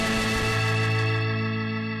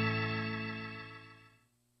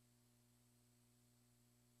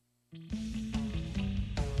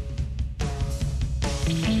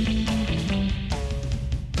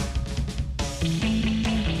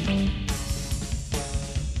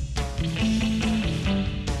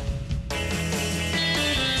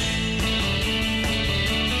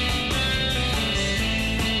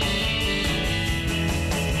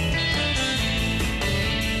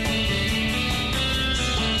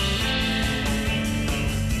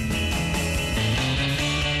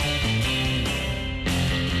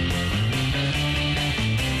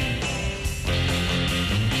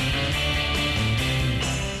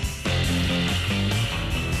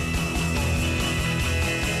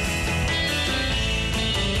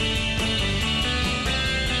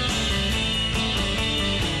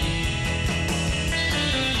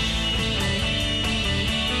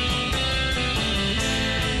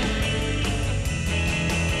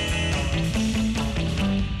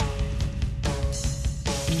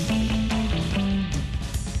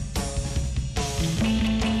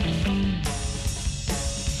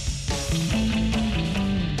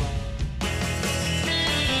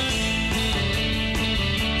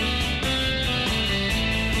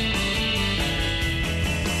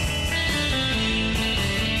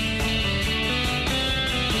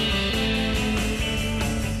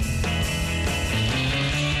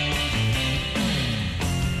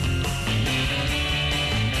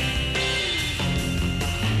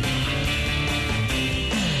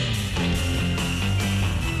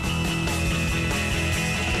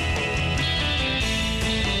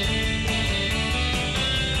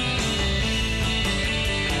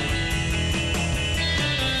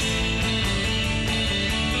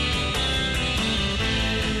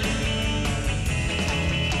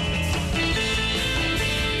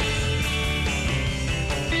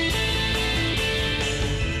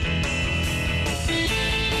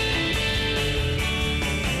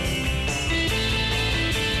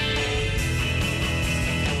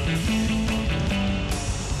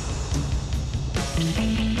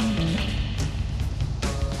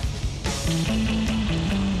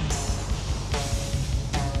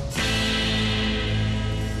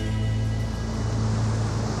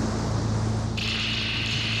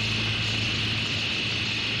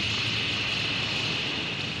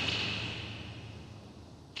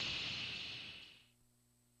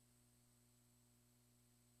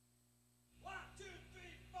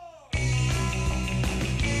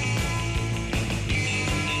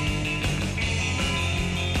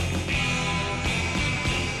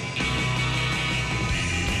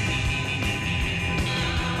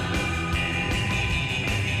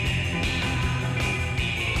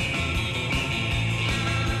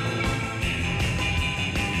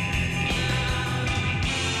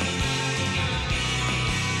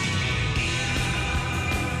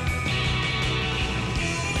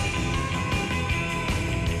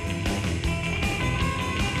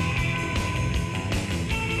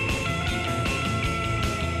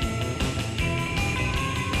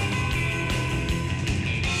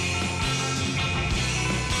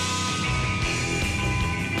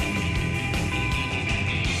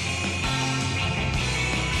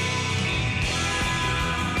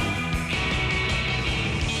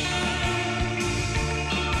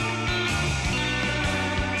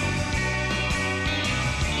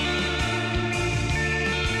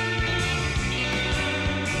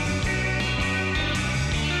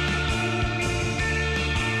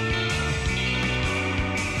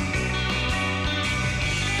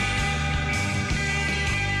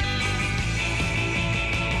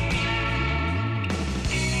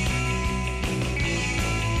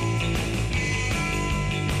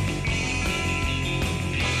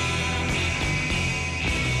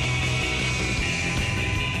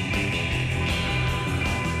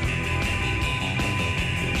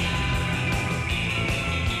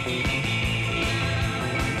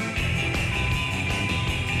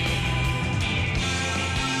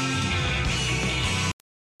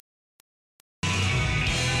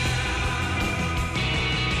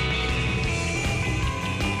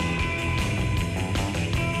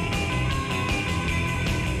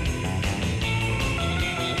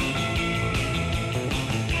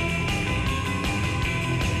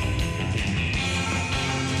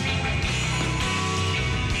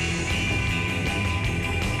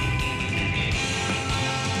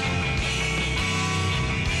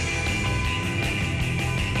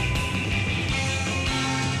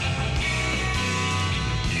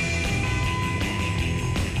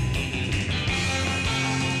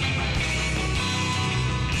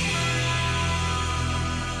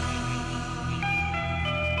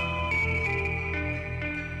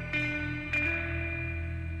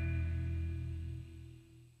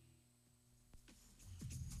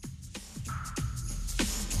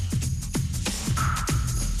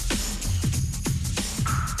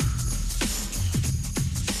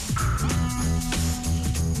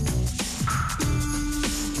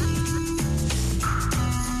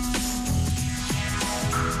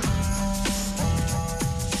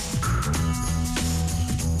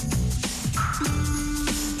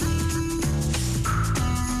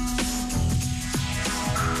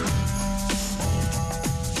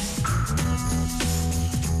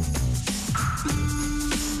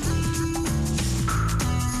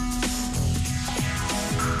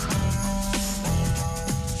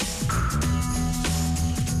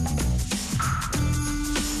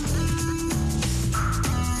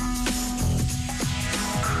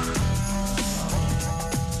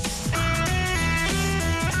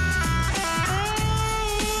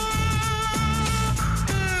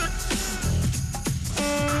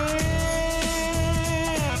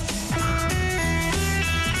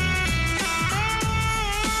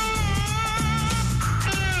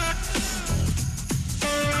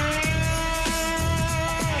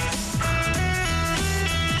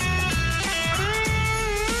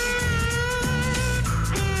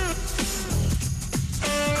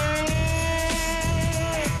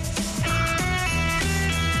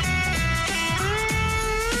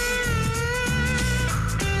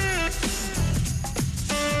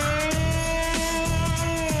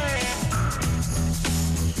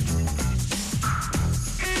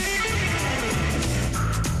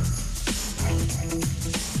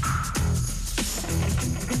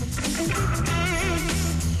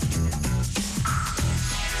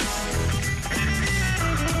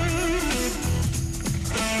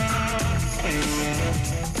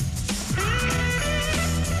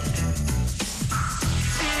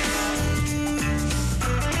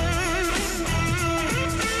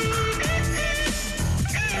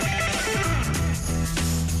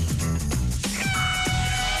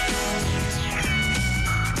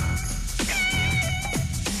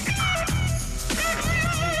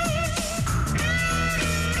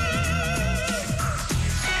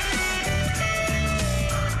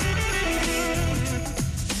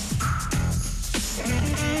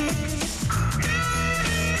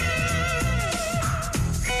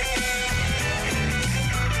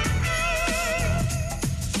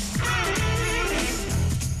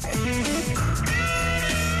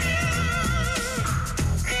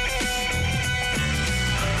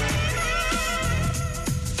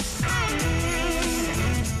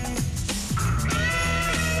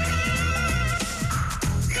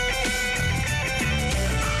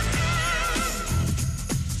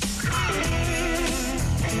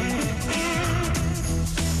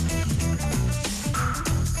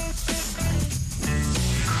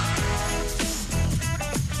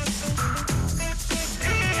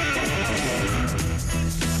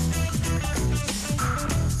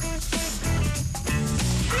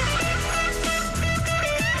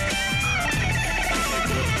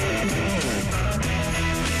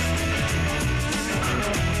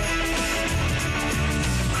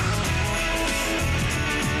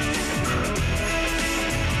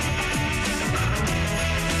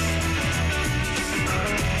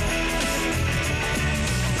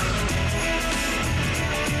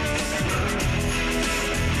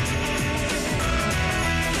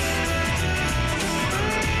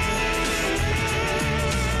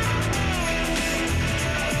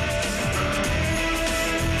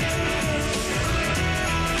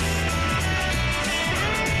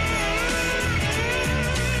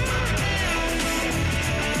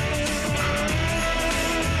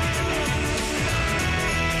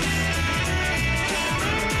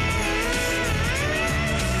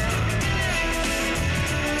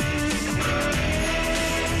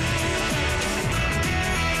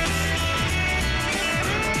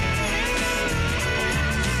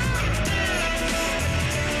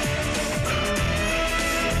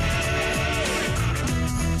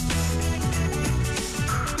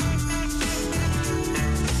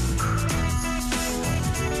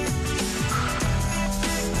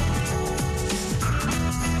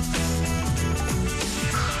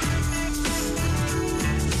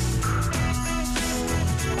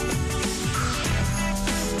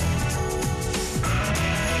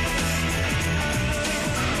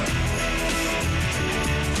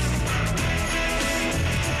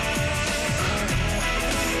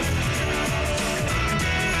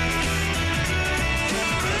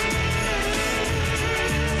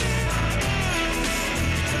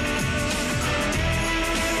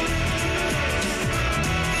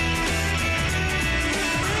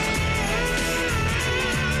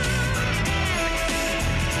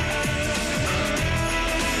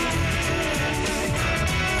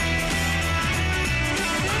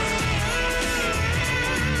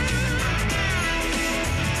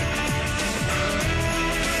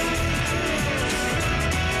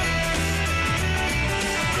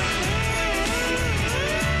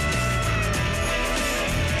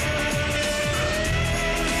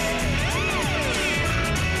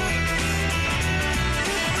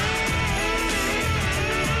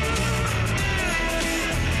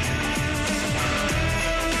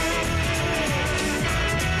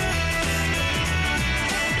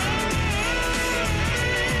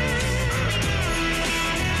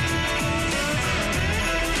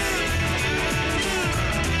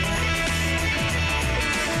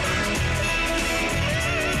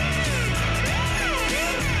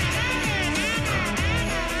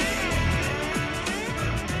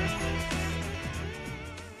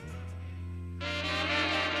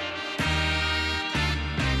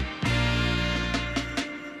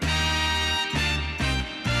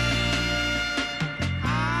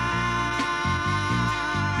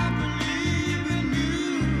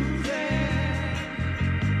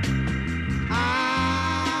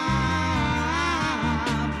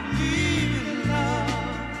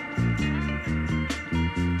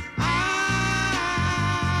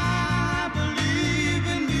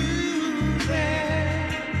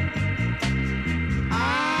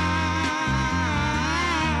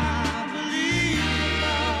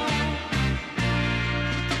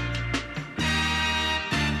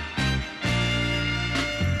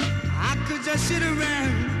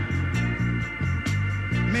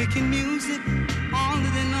making music all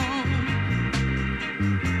day long.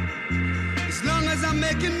 As long as I'm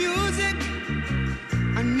making music,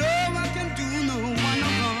 I know I can do no one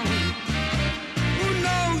wrong. Who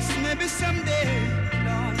knows, maybe someday,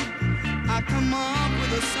 Lord, I'll come up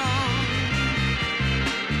with a song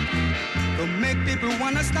to make people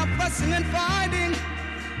wanna stop fussing and fighting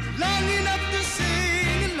long enough to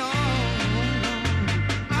sing along.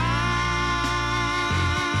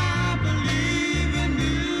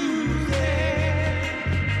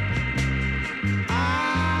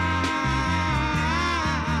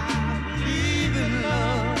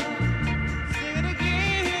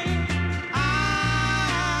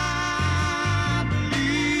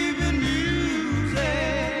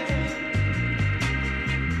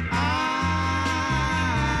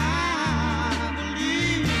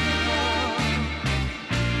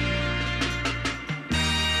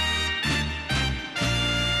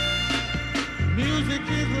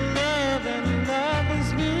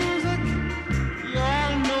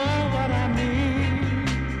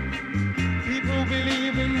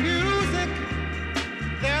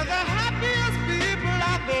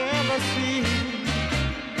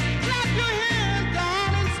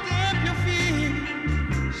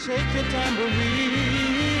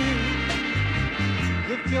 Tambourine,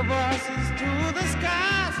 lift your voices to the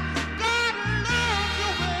skies. God loves the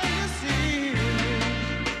way you sing.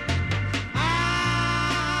 I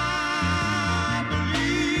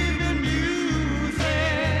believe in music.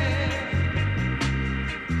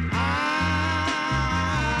 I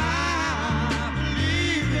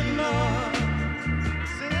believe in love.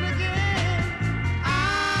 Sing it again. I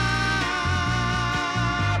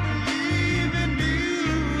believe in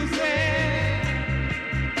music.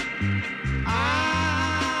 I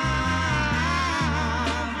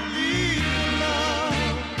believe in love.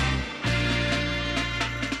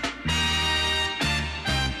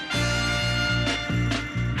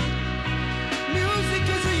 Music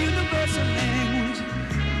is a universal language,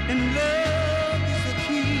 and love is the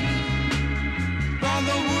key.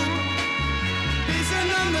 Brotherhood, peace and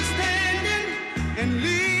understanding, and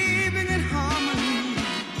living in harmony.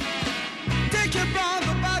 Take your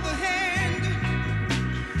brother by the hand,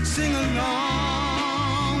 sing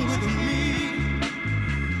along with me.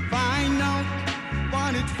 Find out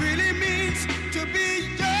what it really means to be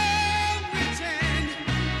young, rich, and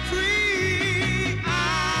free. I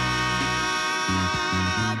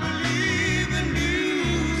believe in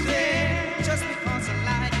music just because I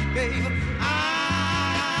like it, baby. I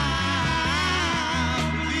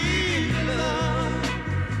believe in love.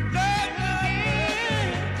 Love, love,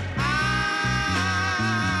 love. I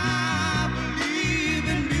believe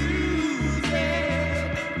in music.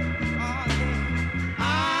 Oh, yeah.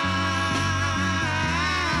 I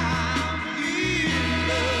believe in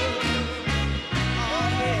love. Oh,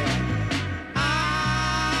 yeah.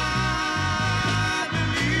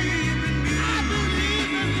 I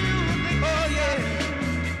believe in music. Oh, yeah.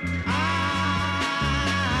 I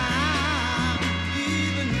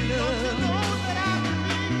believe in love. Know that I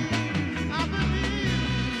believe.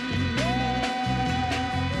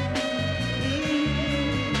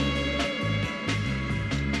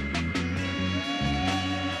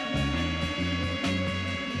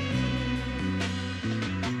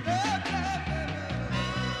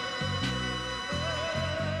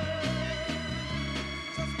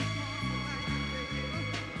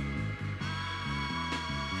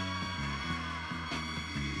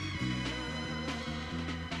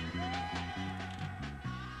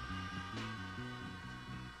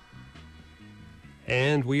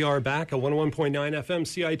 And we are back at 101.9 FM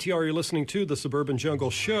CITR. You're listening to The Suburban Jungle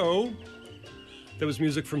Show. That was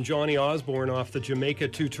music from Johnny Osborne off the Jamaica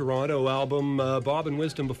to Toronto album. Bob and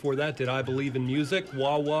Wisdom before that did I Believe in Music.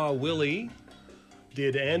 Wah Wah Willie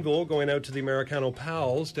did Anvil, going out to the Americano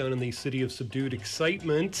Pals down in the City of Subdued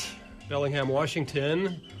Excitement, Bellingham,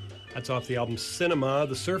 Washington. That's off the album Cinema.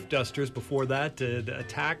 The Surf Dusters before that did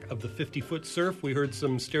Attack of the 50-Foot Surf. We heard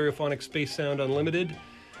some Stereophonic Space Sound Unlimited.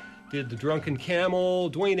 Did The Drunken Camel.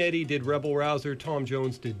 Dwayne Eddy did Rebel Rouser. Tom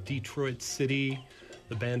Jones did Detroit City.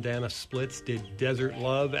 The Bandana Splits did Desert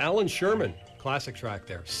Love. Alan Sherman, classic track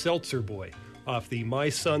there. Seltzer Boy off the My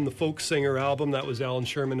Son the Folk Singer album. That was Alan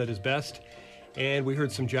Sherman at his best. And we heard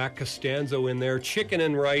some Jack Costanzo in there. Chicken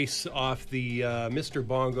and Rice off the Mr.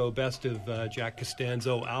 Bongo Best of Jack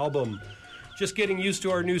Costanzo album. Just getting used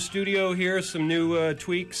to our new studio here, some new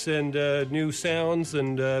tweaks and new sounds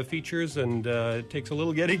and features, and it takes a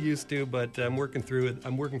little getting used to, but I'm working through it.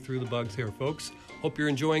 I'm working through the bugs here, folks. Hope you're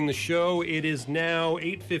enjoying the show. It is now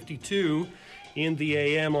 8:52 in the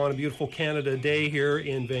AM on a beautiful Canada day here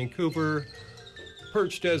in Vancouver.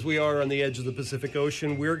 Perched as we are on the edge of the Pacific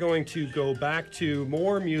Ocean, we're going to go back to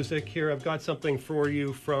more music here. I've got something for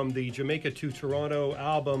you from the Jamaica to Toronto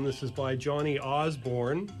album. This is by Johnny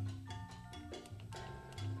Osborne.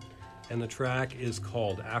 And the track is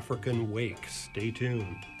called African Wake. Stay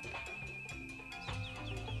tuned.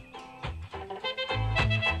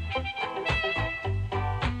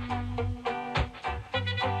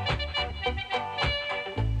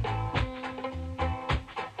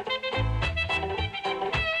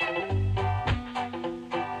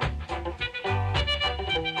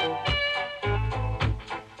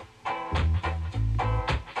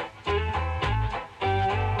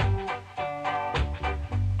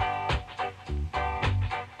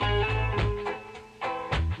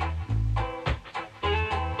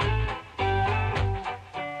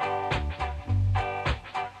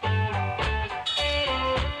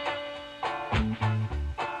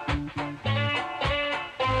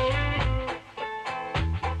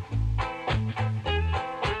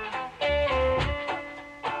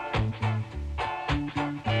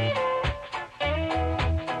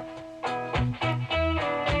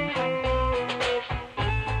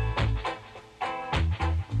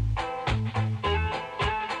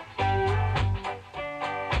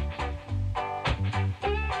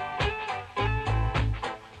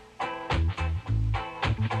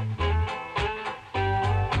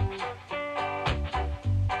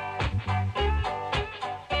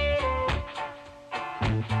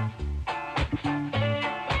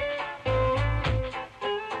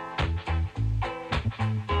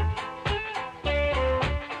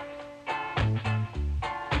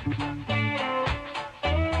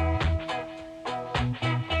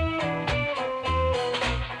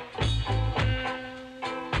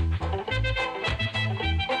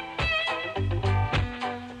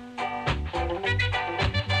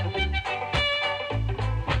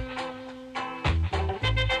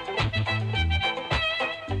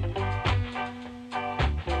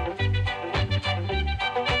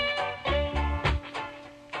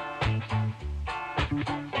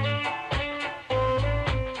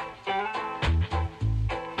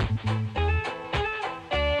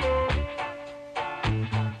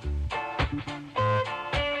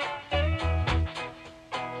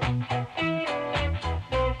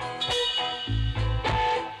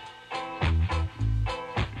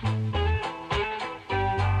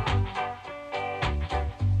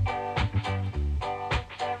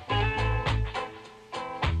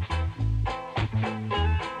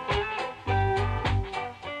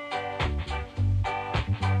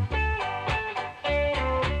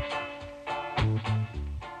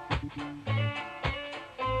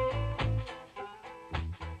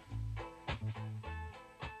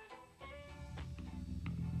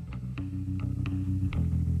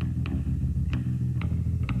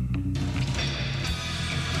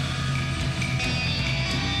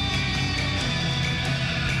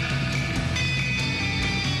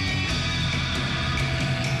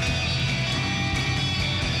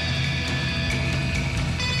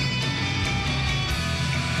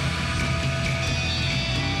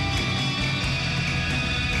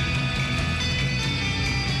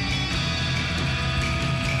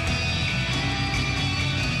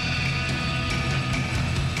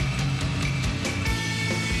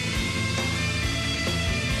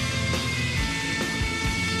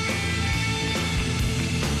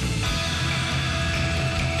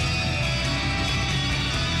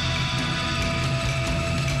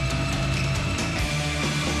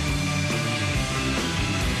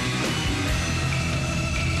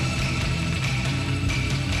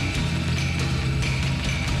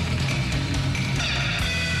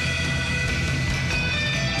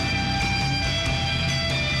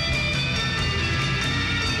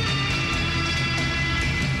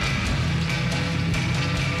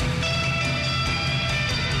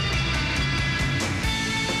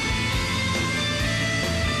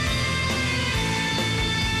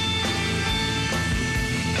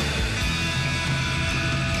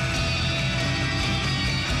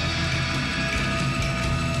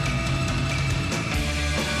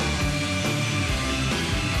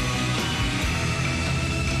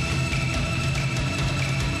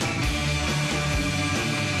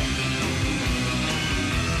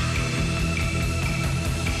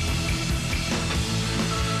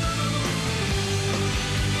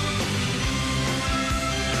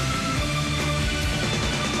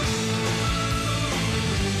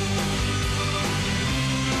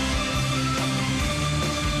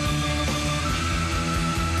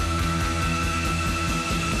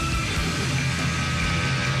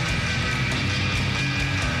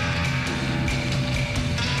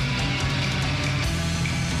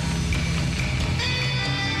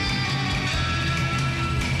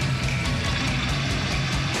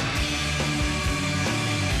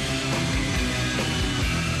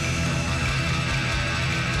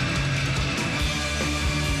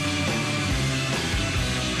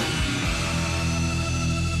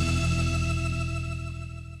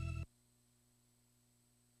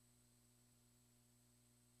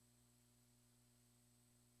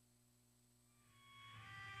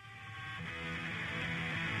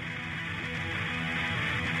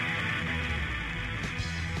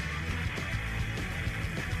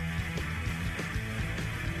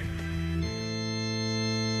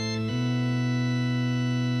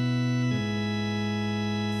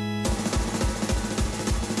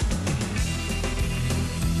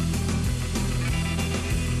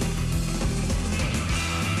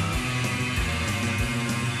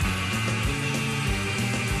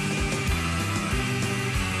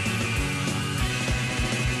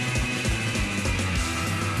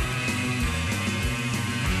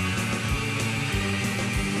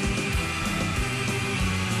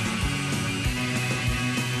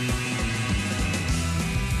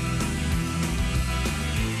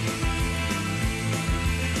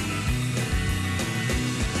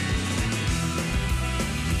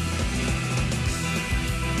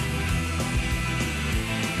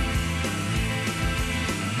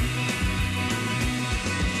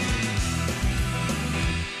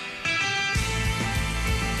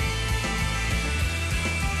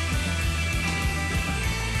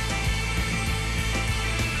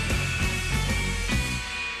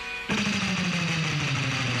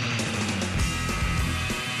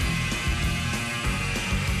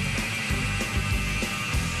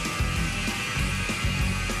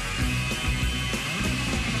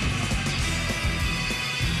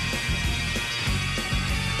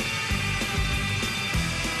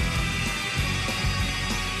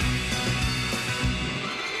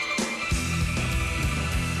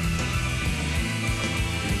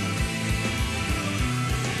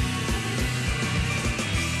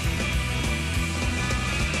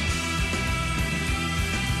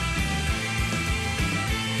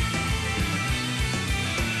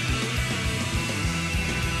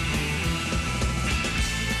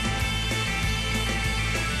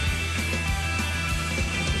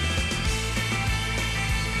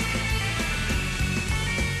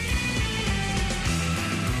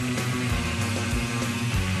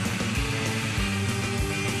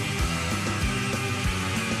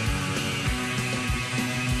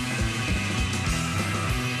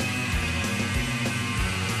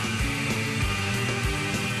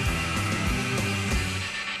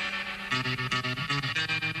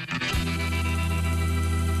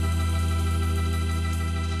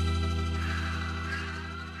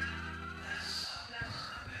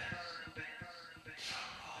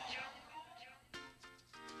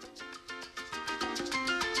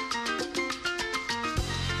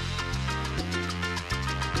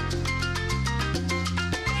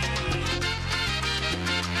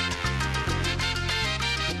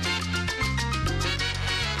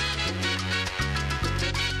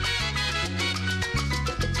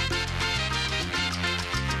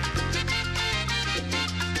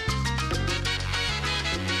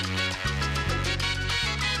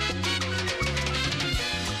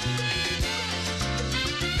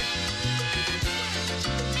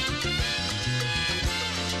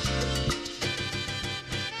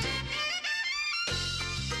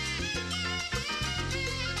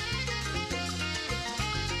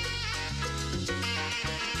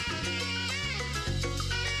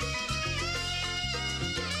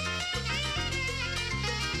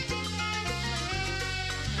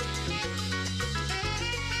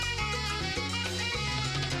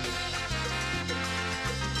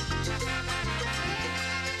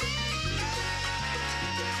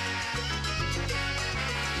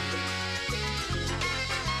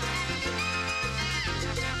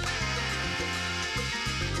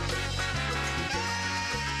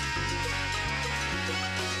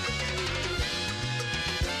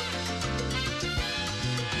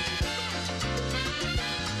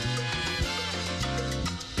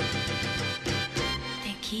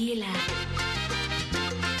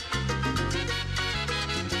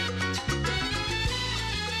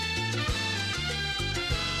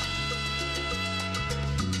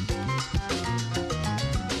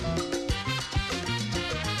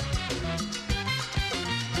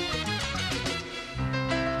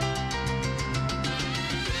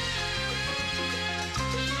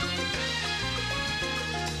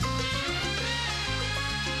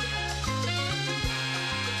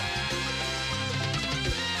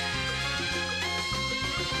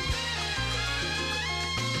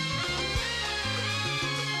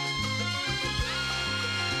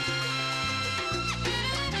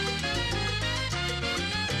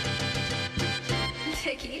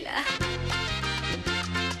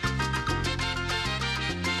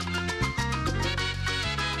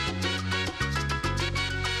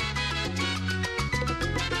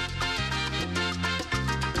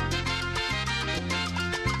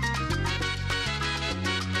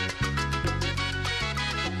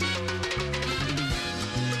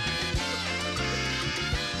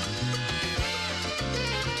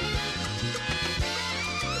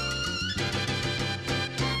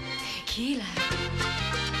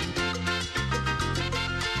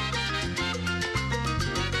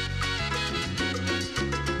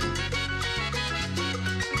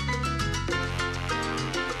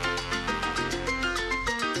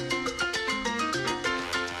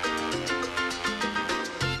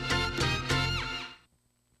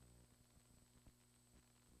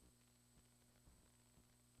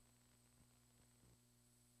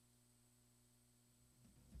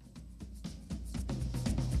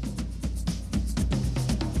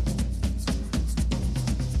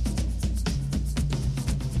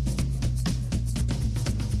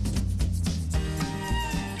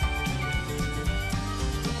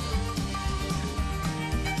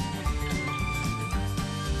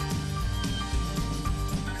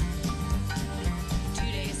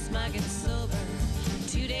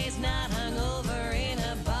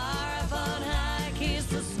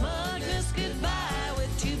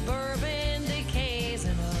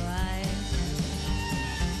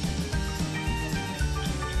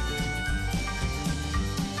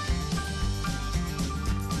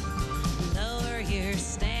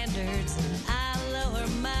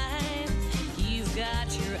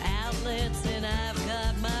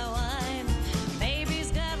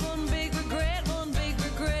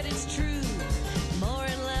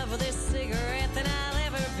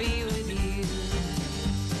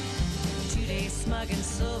 smug and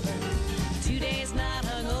sober, 2 days not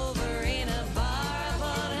hungover in a bar up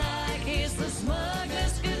on high. Kiss the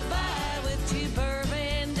smugness goodbye with 2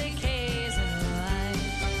 bourbon decays and a light.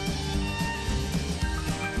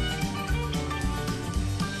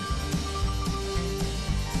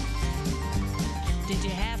 Did you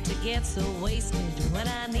have to get so wasted when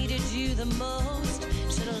I needed you the most?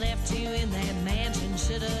 Should've left you in that mansion,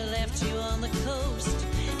 should've left you on the coast.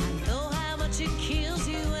 I know how much it kills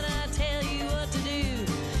you when I tell you what to do,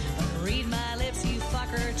 but read my lips, you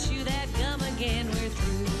fucker, chew that gum again, we're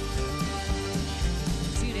through.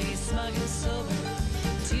 2 days smug and sober,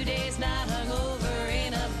 2 days not hungover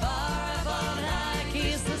in a bar up on high.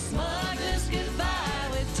 Kiss the smugness goodbye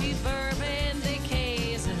with 2 bourbon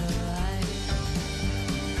decays and a light.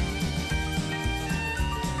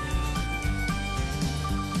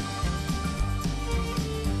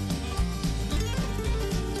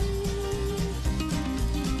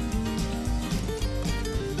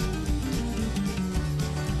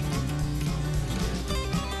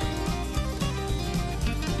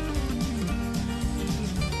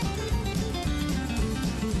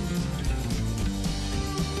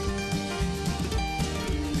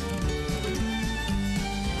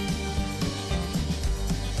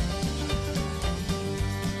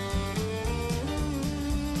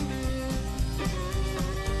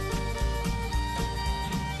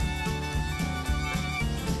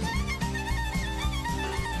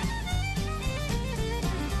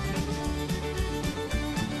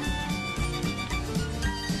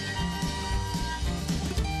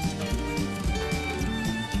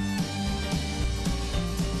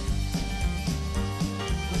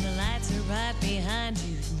 Behind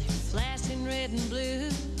you, and they're flashing red and blue.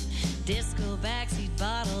 Disco backseat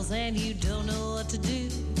bottles, and you don't know what to do.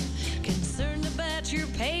 Concerned about your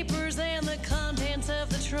papers and the contents of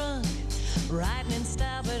the trunk. Riding in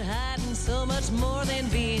style, but hiding so much more than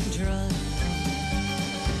being drunk.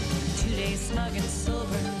 2 days smug and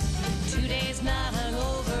sober, 2 days not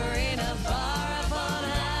hungover in a bar up on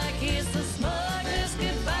high. Kiss the smugness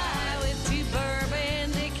goodbye with 2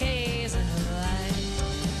 bourbon decays and a light.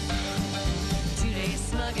 2 days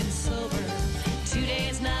smug and sober, 2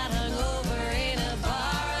 days not hungover in a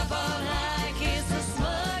bar up on high. Kiss the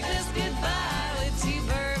smugness goodbye with 2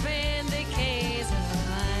 bourbon decays and a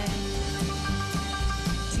light.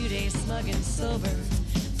 2 days smug and sober,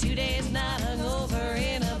 2 days not hungover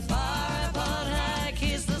in a bar up on high.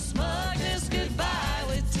 Kiss the smugness goodbye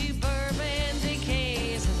with 2 bourbon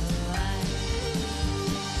decays and a light.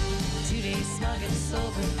 2 days smug and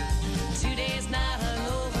sober, 2 days not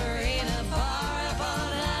hungover in a bar up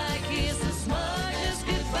on high. Kiss the smugness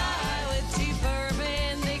goodbye with 2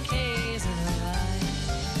 bourbon decays and a light.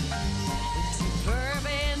 With 2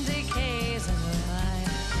 bourbon decays and a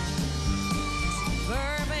light. 2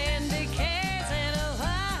 bourbon decays and a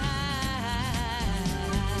light.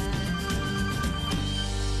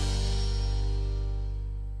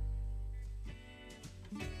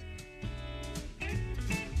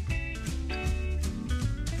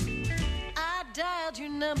 I dialed your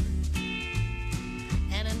number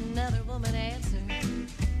and another woman answered.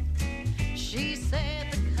 She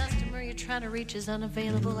said the customer you're trying to reach is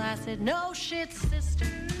unavailable. I said, no shit, sister.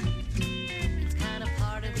 It's kind of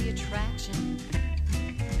part of the attraction.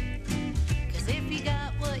 'Cause if you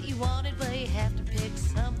got what you wanted, well, you have to pick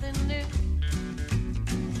something new.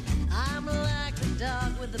 I'm like the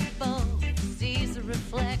dog with the bone, sees the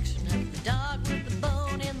reflection of the dog with the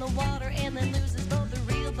bone in the water, and then loses both the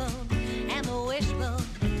real bone and the wishbone,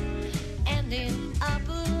 ending up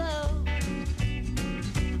alone.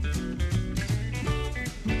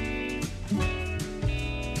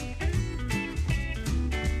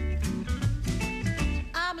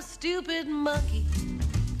 I'm a stupid monkey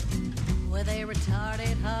with a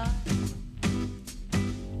retarded heart,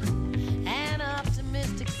 an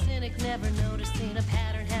optimistic cynic, never noticing a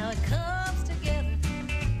pattern, how it comes together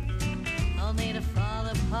only to fall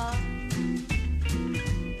apart.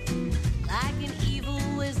 Like an evil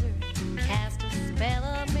wizard cast a spell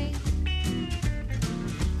on me.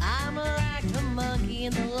 I'm like the monkey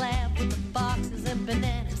in the lab with the boxes and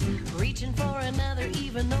bananas, reaching for another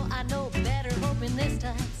even though I know better, hoping this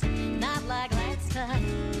time's not like last time,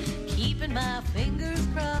 keeping my fingers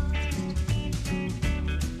crossed.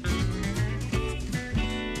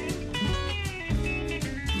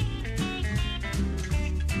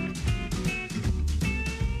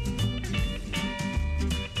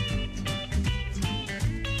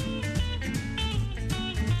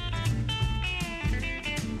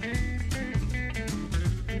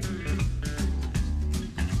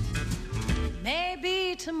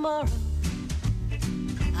 tomorrow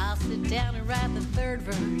I'll sit down and write the third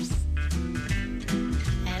verse.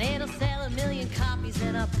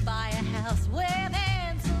 reason to buy a house with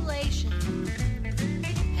insulation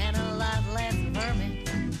and a lot less vermin.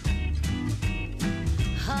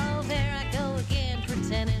 Oh, there I go again,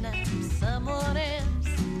 pretending I'm someone else.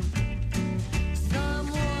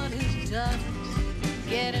 Someone who doesn't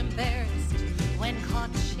get embarrassed when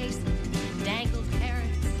caught chasing dangled carrots.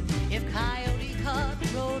 If Coyote caught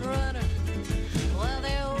Roadrunner, well,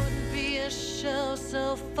 there wouldn't be a show.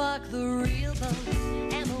 So fuck the real boat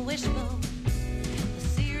and the wishbone. The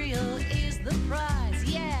cereal is the prize.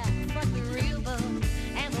 Yeah, fuck the real boat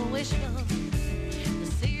and the wishbone.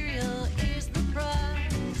 The cereal is the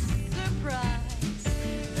prize. Surprise.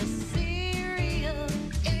 The cereal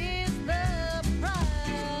is the prize.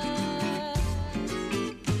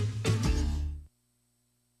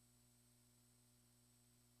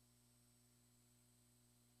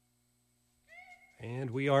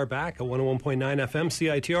 And we are back at 101.9 FM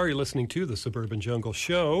CITR. You're listening to the Suburban Jungle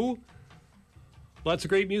Show. Lots of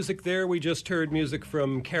great music there. We just heard music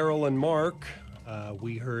from Carol and Mark.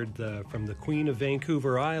 We heard from the Queen of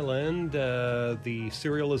Vancouver Island. The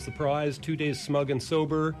Cereal is the Prize, 2 Days Smug and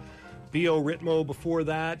Sober. B.O. Ritmo before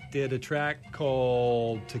that did a track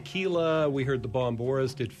called Tequila. We heard the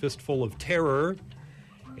Bomboras did Fistful of Terror.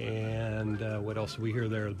 And what else did we hear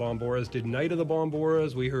there? The Bomboras did Night of the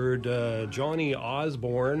Bomboras. We heard Johnny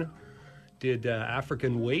Osborne did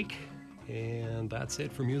African Wake. And that's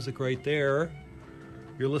it for music right there.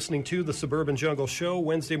 You're listening to the Suburban Jungle Show,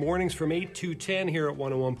 Wednesday mornings from 8 to 10 here at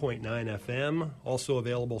 101.9 FM. Also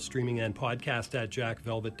available streaming and podcast at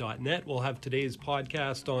jackvelvet.net. We'll have today's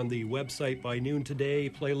podcast on the website by noon today,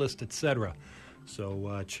 playlist, etc.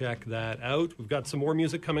 So check that out. We've got some more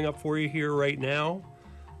music coming up for you here right now.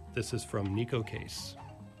 This is from Nico Case.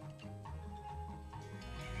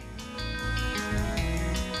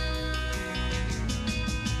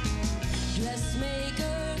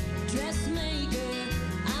 Dressmaker, dressmaker,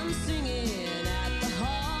 I'm singing at the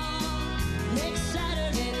hall next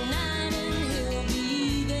Saturday night and he'll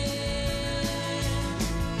be there.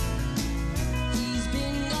 He's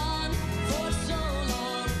been gone for so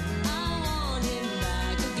long, I want him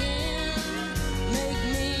back again. Make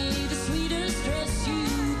me the sweetest dress you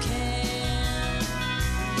can.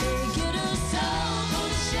 Make it a soulful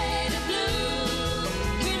shade of blue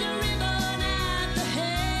with a ribbon at the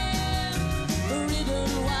hem. A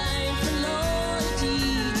ribbon wide for loyalty,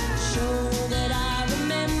 show that I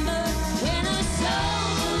remember when a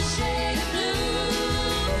soulful shade of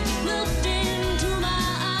blue looked into my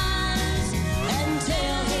eyes and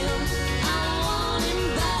tell him I want him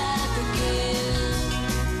back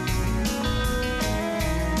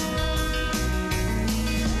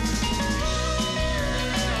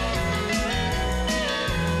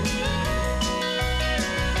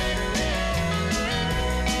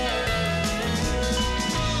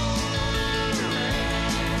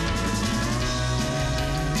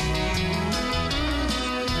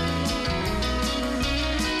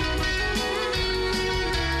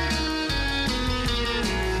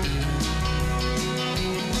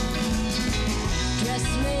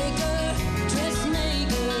Dressmaker,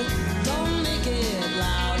 dressmaker, don't make it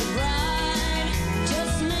loud or bright.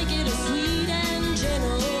 Just make it a sweet and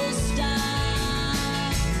gentle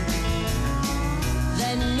style.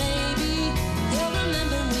 Then maybe you'll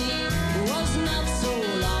remember me. It was not so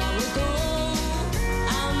long ago.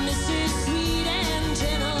 I'll miss his sweet and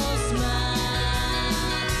gentle smile.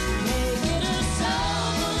 Make it a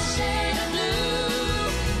soulful shade of blue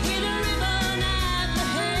with a ribbon at the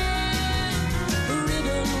hem. A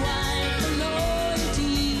ribbon wide for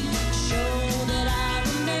loyalty, show that I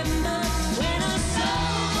remember when a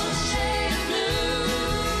soulful shade of blue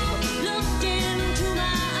looked into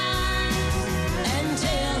my eyes and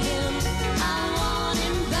tell him I want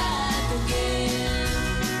him back again.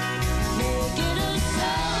 Make it a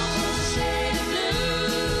soulful shade of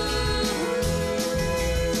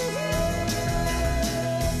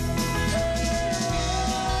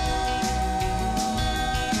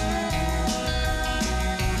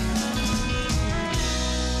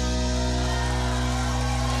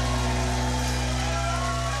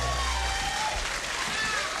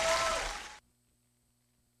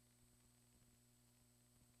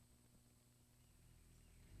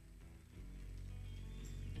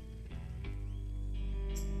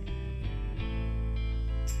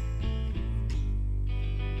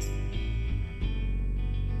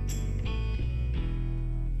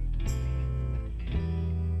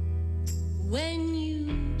When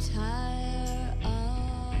you tire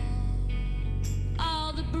of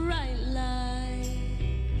all the bright lights,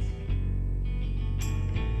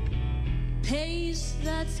 pace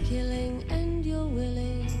that's killing, and you're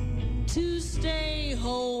willing to stay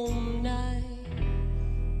home night,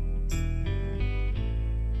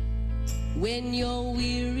 when you're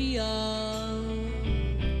weary of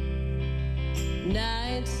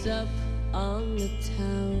nights up on the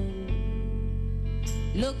town.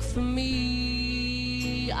 Look for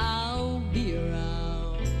me, I'll be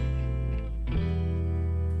around.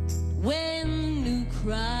 When new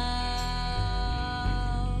crowd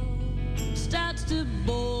starts to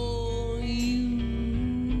bore you,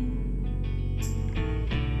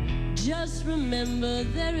 just remember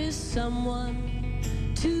there is someone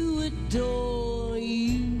to adore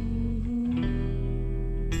you.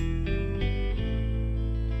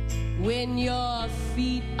 When your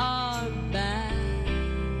feet are back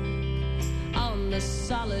on the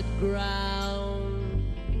solid ground,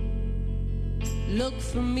 look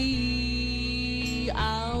for me,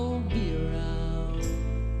 I'll be around.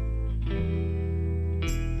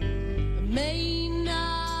 It may not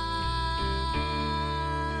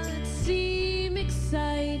seem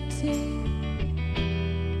exciting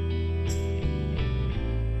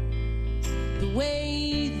the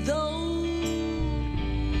way those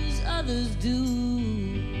others do.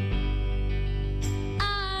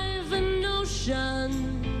 I've a notion,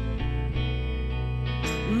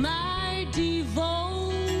 my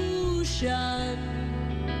devotion,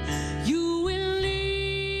 you will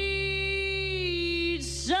need.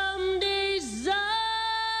 Some days I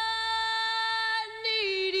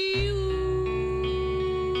need you.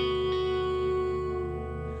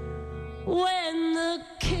 When the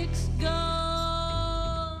kick's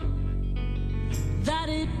gone that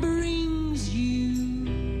it brings you,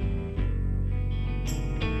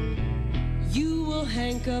 you will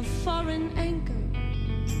hanker for an anchor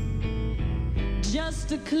just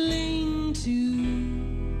to cling to.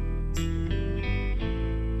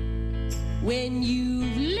 When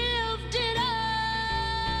you've lived it up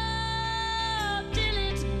till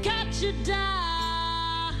it's got you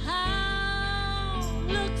down,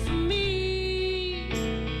 look for me,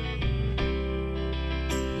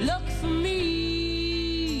 look for me,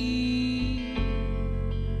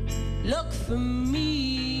 look for me.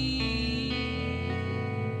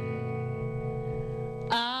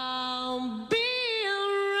 I'll be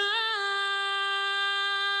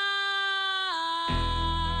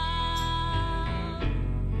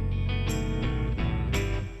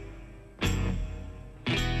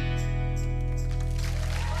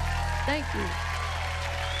Thank you.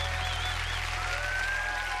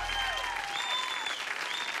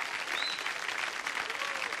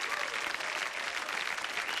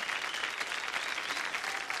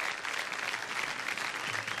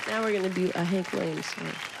 Now we're going to do a Hank Williams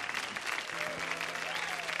song.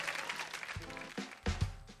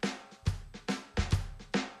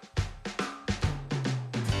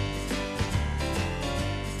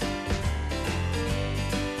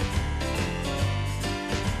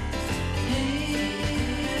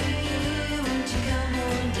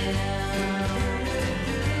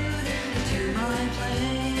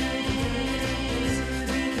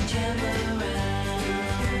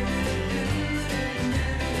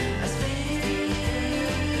 I spent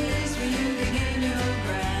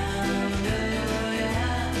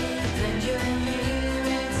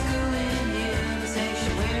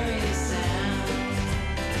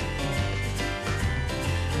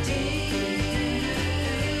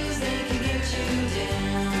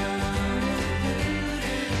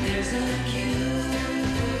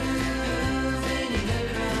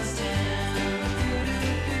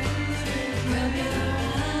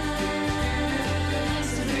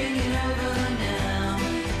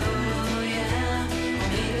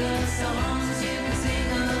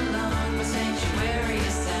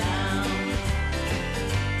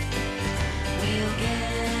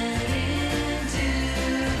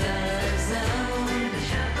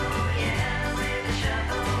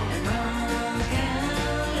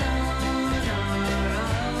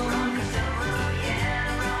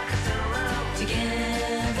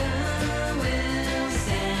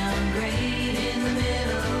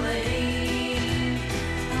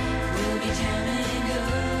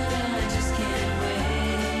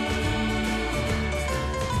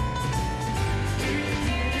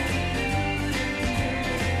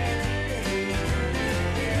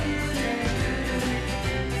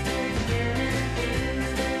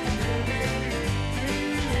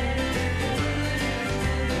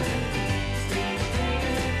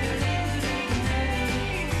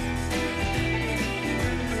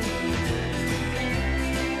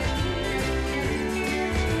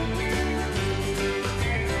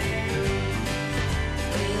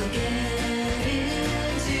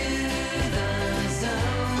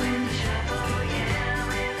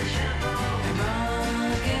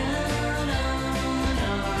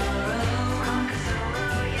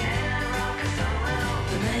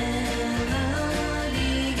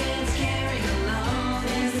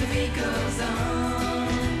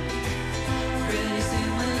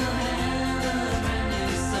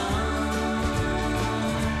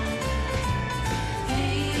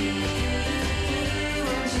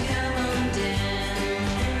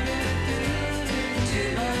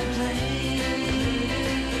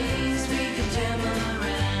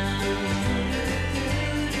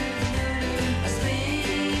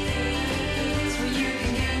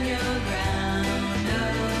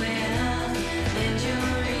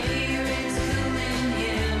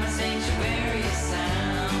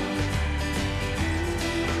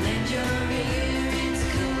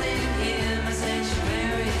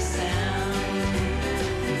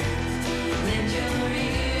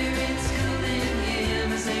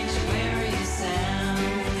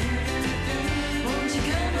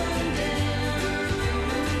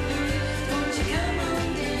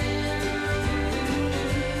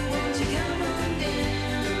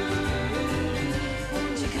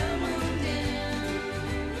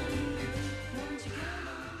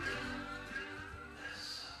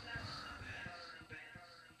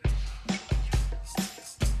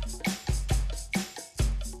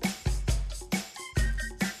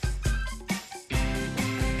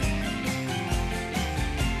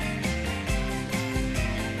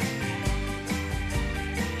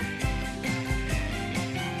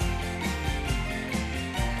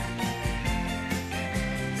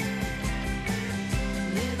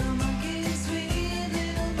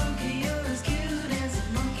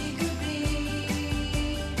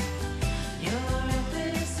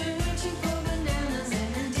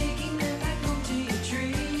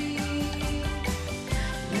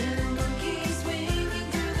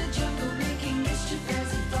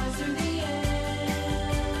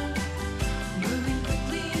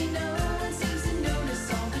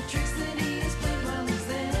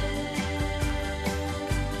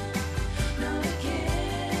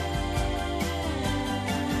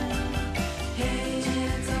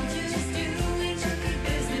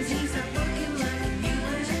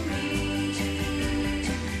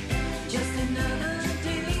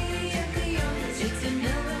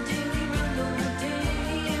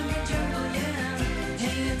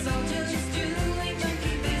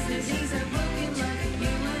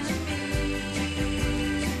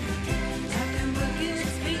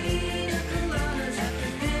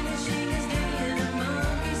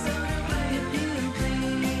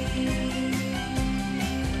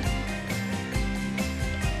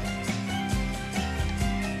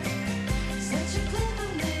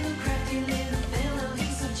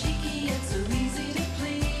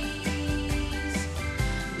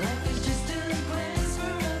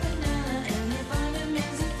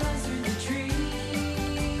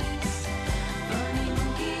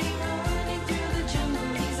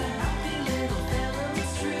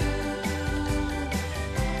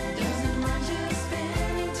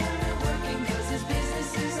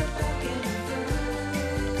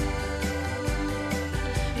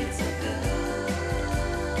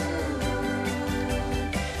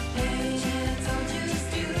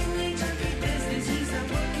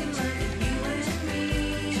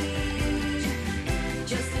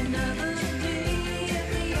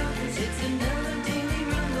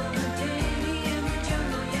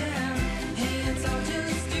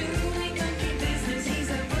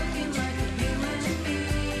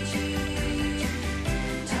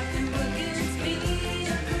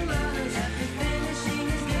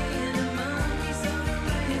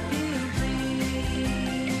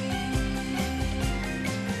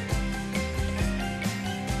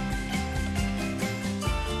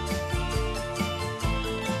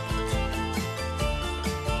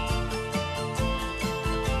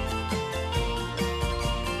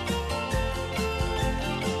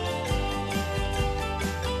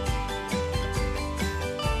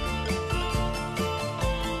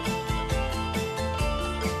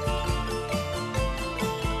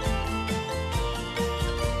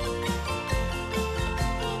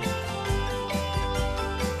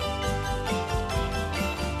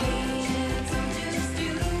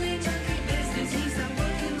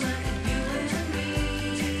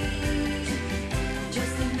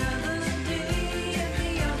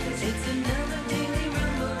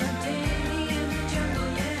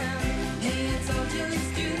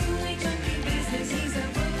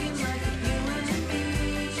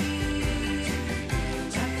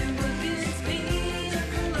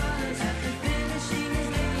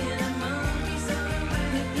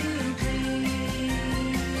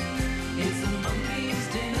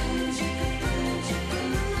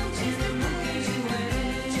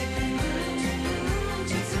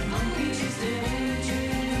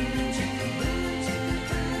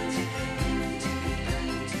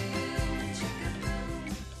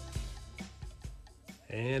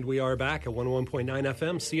And we are back at 101.9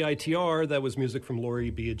 FM, CITR. That was music from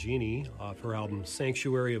Lori Biagini off her album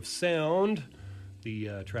Sanctuary of Sound.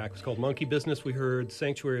 The track was called Monkey Business. We heard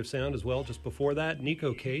Sanctuary of Sound as well just before that.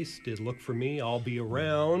 Nico Case did Look For Me, I'll Be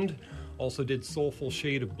Around. Also did Soulful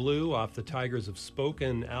Shade of Blue off the Tigers of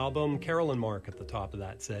Spoken album. Carolyn Mark at the top of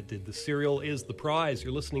that set did The Cereal Is the Prize.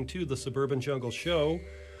 You're listening to The Suburban Jungle Show.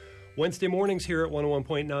 Wednesday mornings here at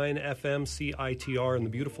 101.9 FM CITR in the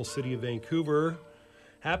beautiful city of Vancouver.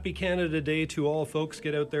 Happy Canada Day to all folks.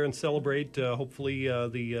 Get out there and celebrate. Hopefully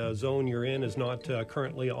the zone you're in is not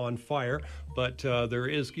currently on fire, but there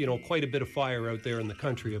is, quite a bit of fire out there in the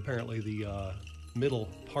country. Apparently the middle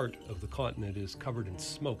part of the continent is covered in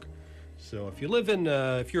smoke. So if you live in,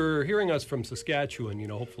 if you're hearing us from Saskatchewan,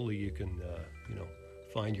 hopefully you can,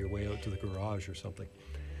 find your way out to the garage or something.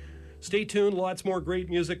 Stay tuned. Lots more great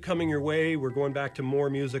music coming your way. We're going back to more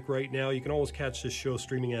music right now. You can always catch this show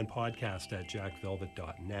streaming and podcast at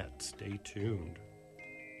jackvelvet.net. Stay tuned.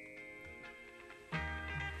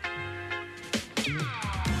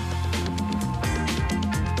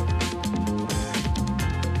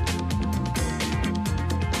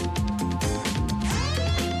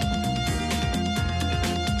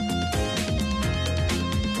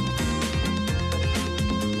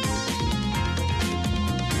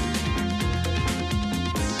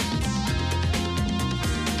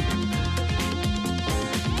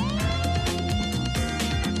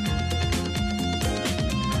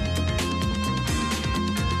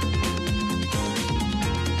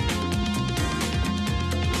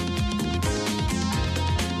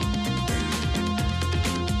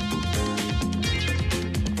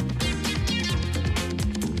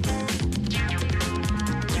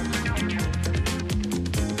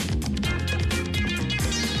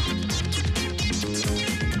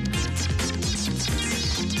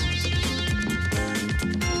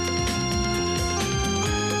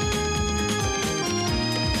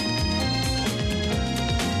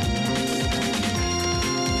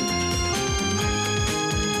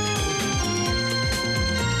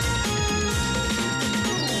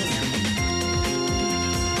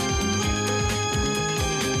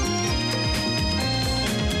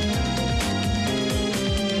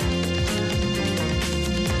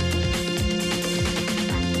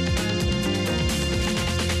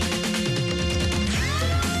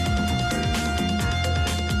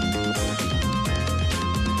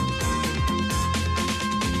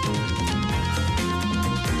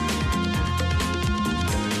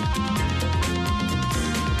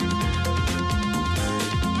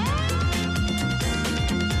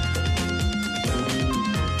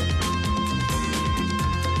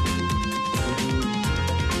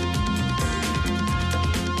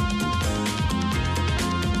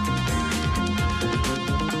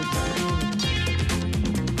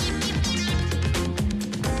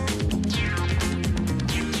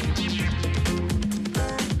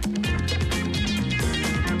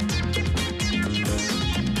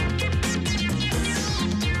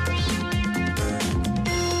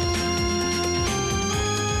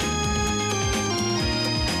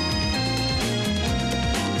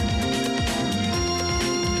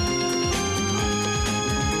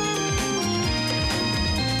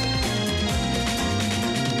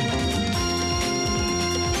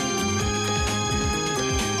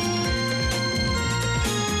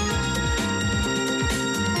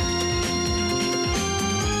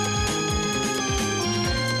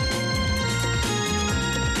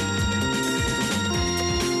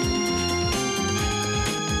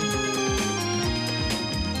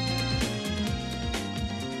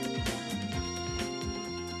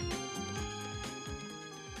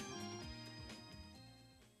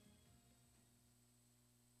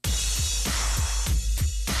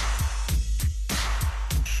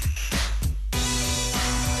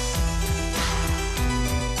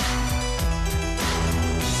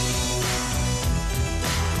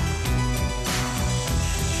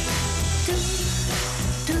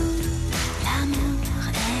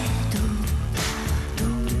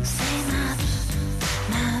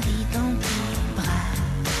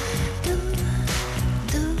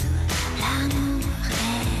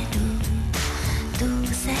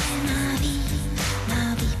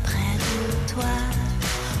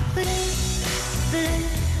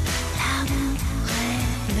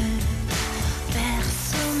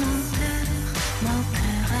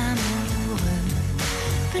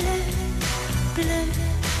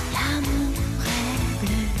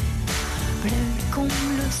 comme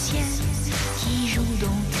le ciel qui joue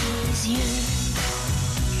dans tes yeux.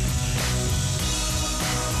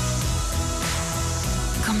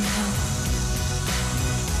 Comme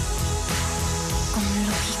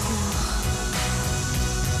l'eau qui court.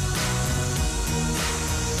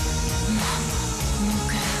 Moi, mon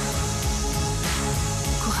cœur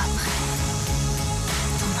court après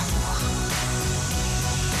ton amour.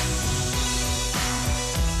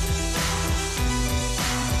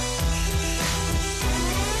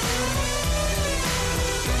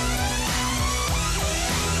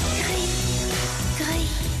 Gris,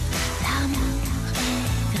 gris, l'amour est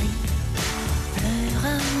gris. Pleure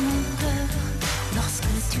mon cœur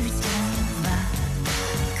lorsque tu t'en vas.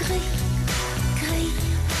 Gris, gris,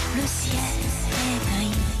 le ciel est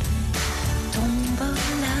gris. Tombe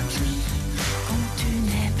la pluie quand tu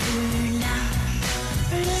n'es plus là.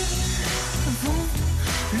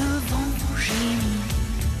 Le vent gémit.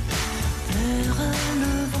 Pleure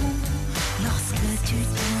le vent lorsque tu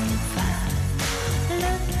t'en vas.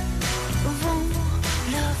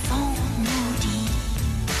 Le vent maudit.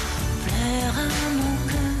 Pleure mon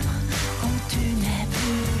cœur quand tu n'es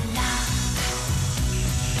plus là.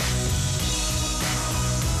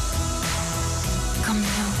 Comme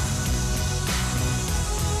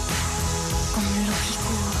l'eau qui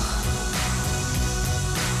court.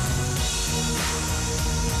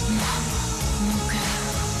 Moi, mon cœur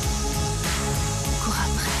court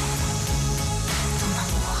après ton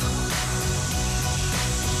amour.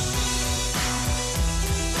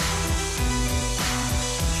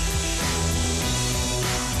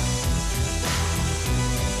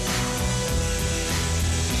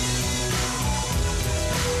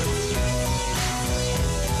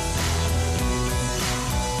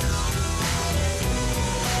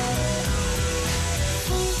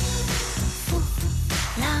 Fou,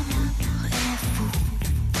 l'amour est fou.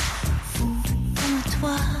 Fou comme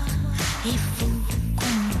toi et fou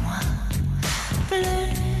comme moi. Bleu,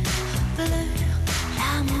 bleu,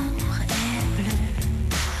 l'amour est bleu.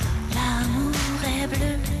 L'amour est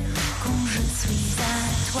bleu quand je suis à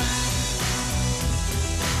toi.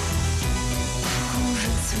 Quand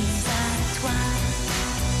je suis à toi.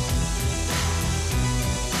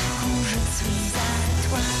 Quand je suis à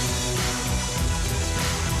toi.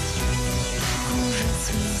 Quand je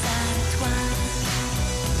suis à toi.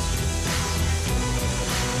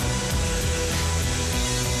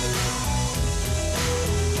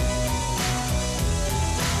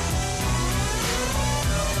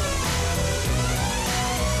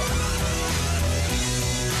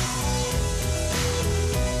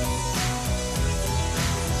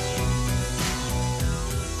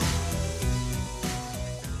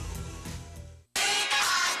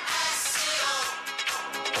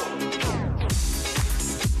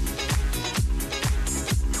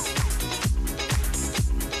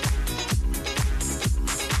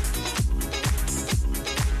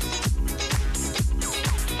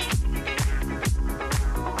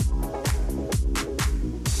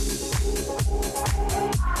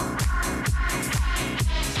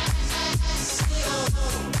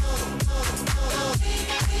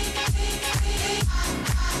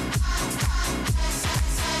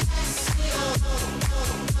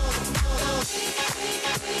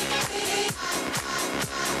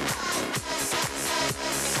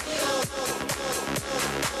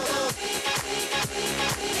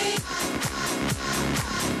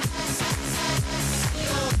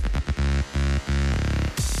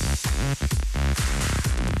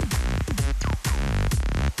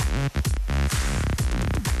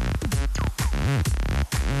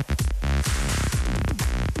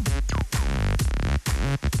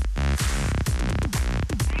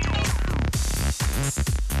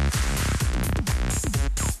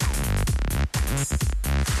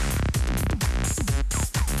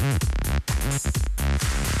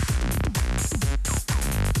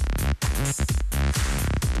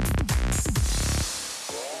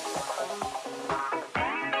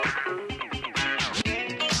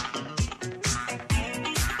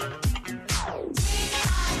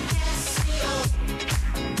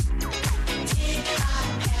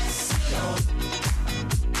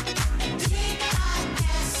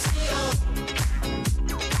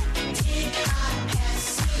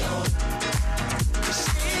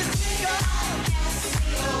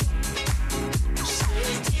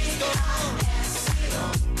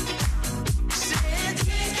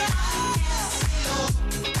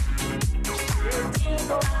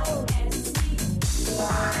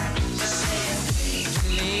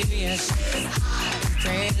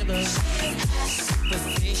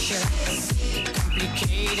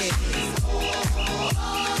 Complicated.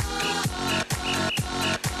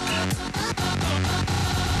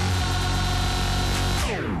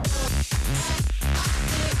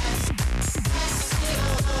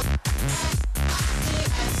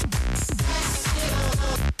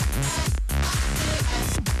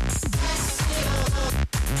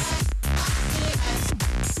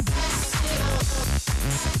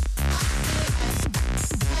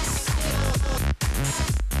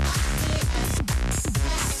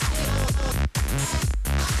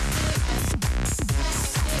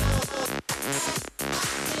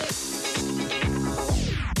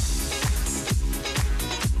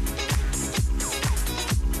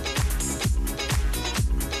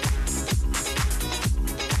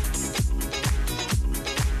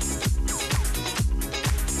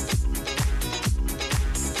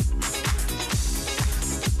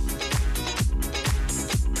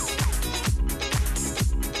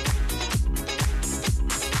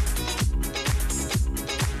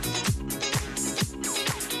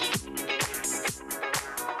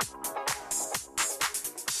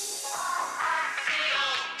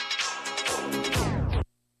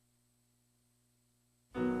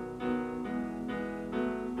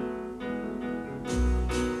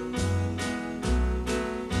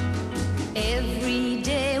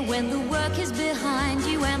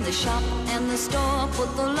 Shop and the store,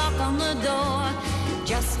 put the lock on the door.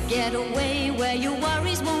 Just get away where your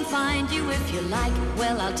worries won't find you. If you like,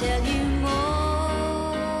 well, I'll tell you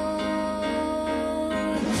more.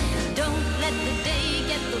 Don't let the day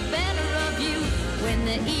get the better of you. When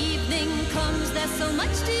the evening comes, there's so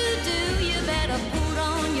much to do. You better put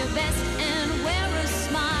on your best and wear a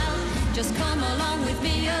smile. Just come along with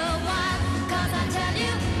me a while, 'cause I tell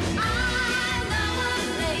you, I know a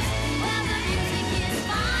place where the music is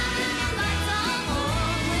fine and the lights are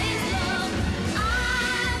always low. I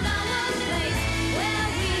know a place where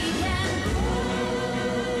we can go.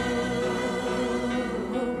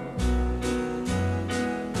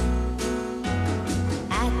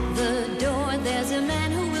 At the door there's a man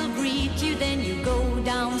who will greet you. Then you go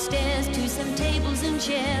downstairs to some tables and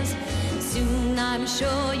chairs. Soon I'm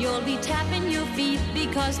sure you'll be tapping your feet,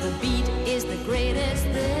 because the beat is the greatest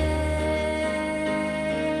there.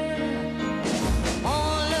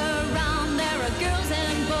 All around there are girls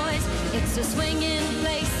and boys. It's a swinging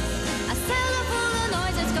place, a cellar full of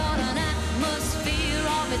noise. It's got an atmosphere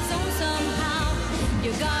of its own somehow.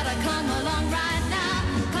 You gotta come along right now,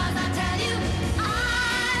 'cause I tell you, I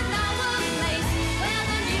know a place where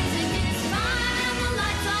the music is fine and the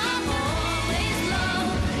lights are always low.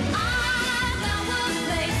 I know a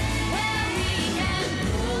place where we can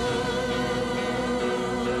go.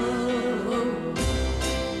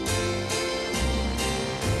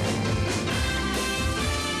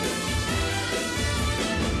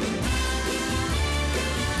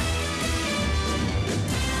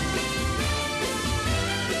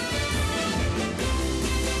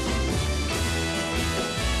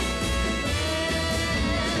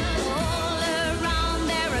 All around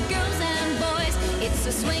there are girls and boys. It's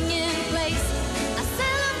a swinging place, a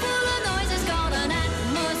cellar full of noise. It's got an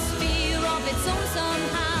atmosphere of its own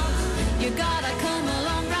somehow. You gotta come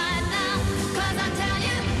along right now, 'cause I tell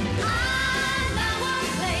you, I know a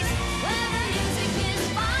place where the music is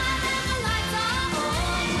fine and the lights are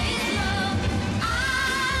always low. I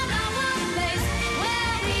know a place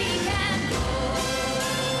where we can go.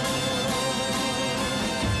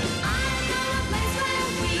 I know a place where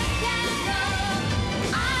we can go.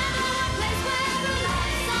 I know a place where the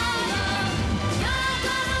lights are low. You're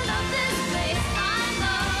gonna love this place, I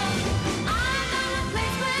know. I know a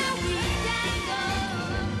place where we can go.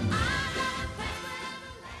 I know a place where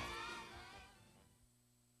the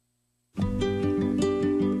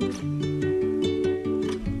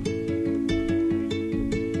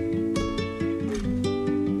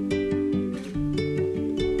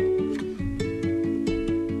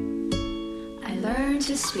I learned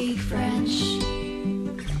to speak French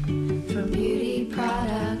from beauty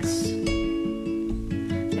products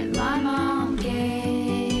that my mom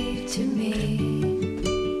gave to me.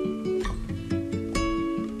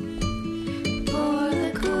 Pour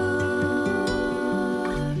the cour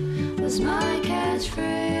was my catchphrase.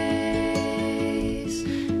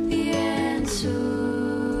 Bien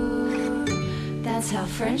sûr, that's how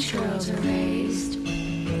French girls are raised.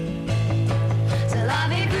 C'est la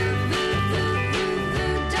vie,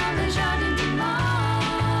 dans le jardin du monde.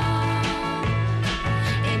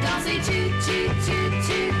 Et danser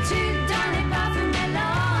dans les parfums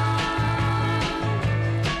mélangés.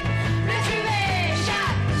 Retrouvez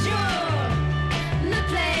chaque jour le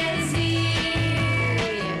plaisir.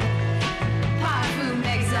 Parfum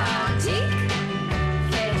exotique,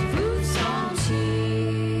 faites-vous sentir.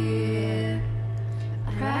 I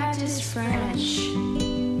practiced French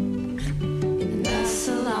in the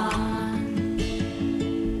salon.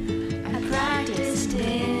 I practiced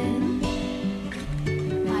in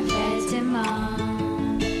my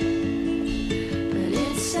bedroom, but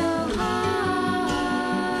it's so hard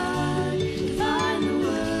to find the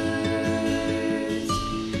words.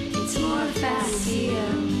 It's more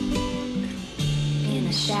facile in a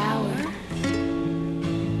shower.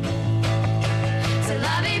 So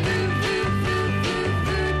lovey boo boo boo boo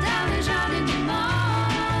boo dans le jardin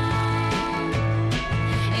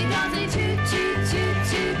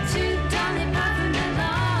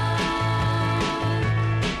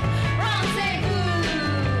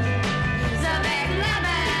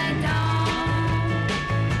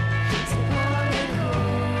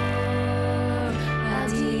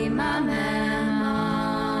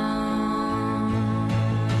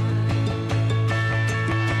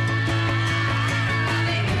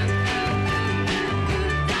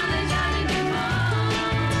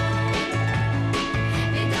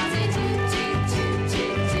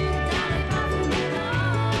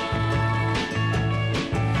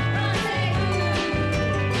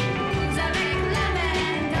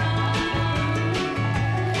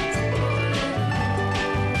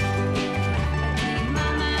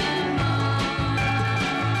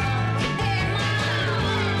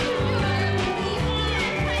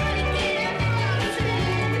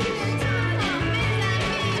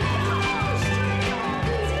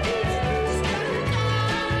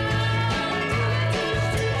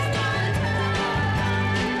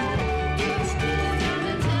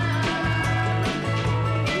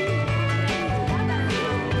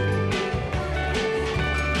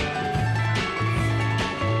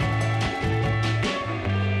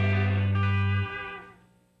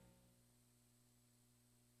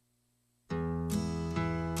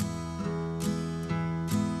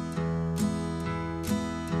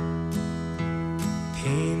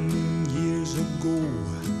 10 years ago,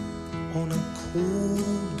 on a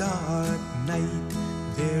cold dark night,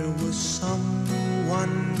 there was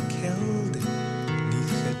someone killed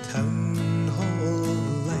neath the town hall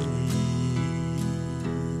light.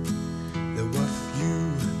 There were few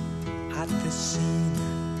at the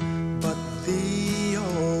scene, but they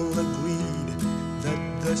all agreed that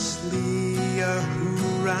the slayer who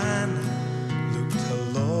ran looked a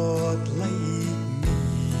lot like me.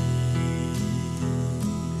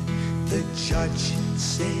 The judge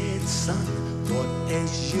said, son, what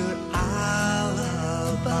is your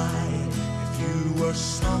alibi? If you were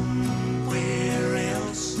somewhere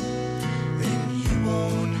else, then you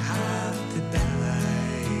won't have to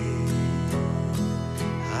die.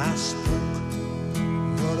 I spoke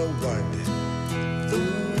not a word,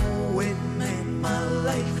 though it meant my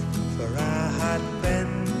life, for I had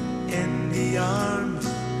been in the arms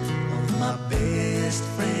of my best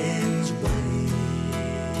friend's wife.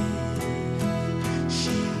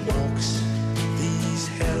 She walks these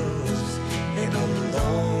hills in a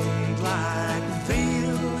long black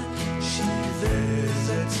veil. She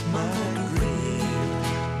visits my grave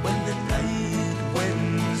when the night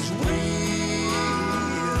winds wail.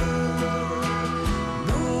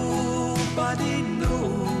 Nobody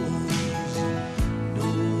knows,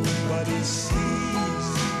 nobody sees,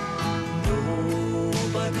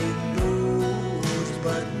 nobody knows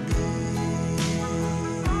but me.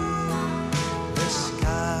 The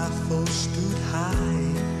scaffold stood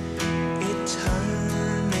high,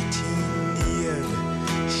 eternity neared.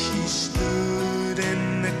 She stood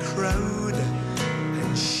in the crowd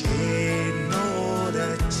and shed not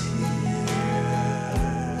a tear.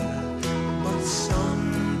 But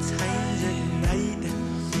sometimes at night,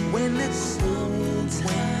 when it's old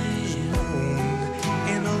winds moan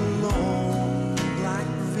in a long black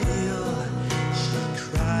veil, she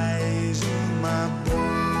cries on my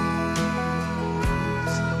bones.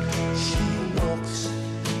 She walks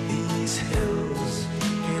these hills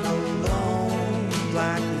in a long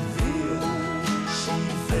black veil. She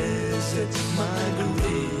visits my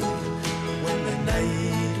grave when the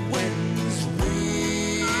night winds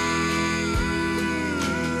wail.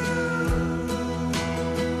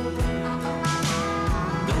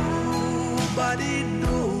 Nobody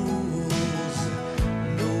knows,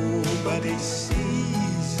 nobody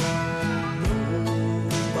sees,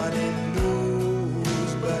 nobody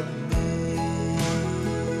knows but me.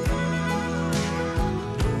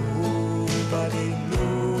 Nobody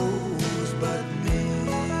knows but me.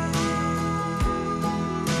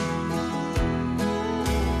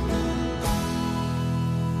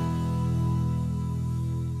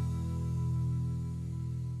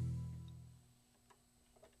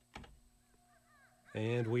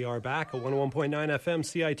 And we are back at 101.9 FM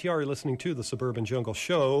CITR. You're listening to the Suburban Jungle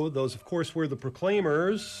Show. Those, of course, were the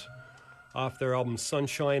Proclaimers off their album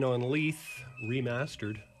Sunshine on Leith,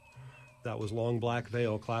 remastered. That was Long Black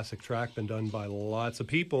Veil, classic track, been done by lots of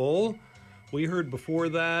people. We heard before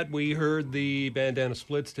that, we heard the Bandana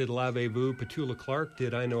Splits did Lavez-Vous, Petula Clark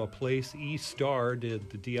did I Know a Place, E-Star did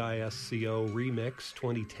the DISCO remix,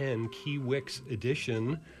 2010 Key Wicks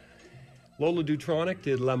edition. Lola Dutronic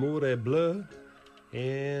did L'amour est bleu.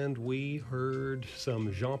 And we heard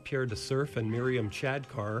some Jean-Pierre de Surf and Miriam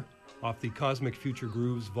Chadkar off the Cosmic Future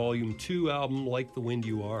Grooves Volume 2 album, Like the Wind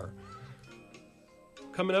You Are.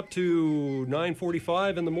 Coming up to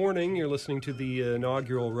 9:45 in the morning, you're listening to the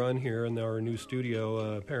inaugural run here in our new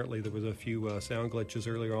studio. Apparently there was a few sound glitches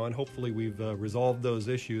earlier on. Hopefully we've resolved those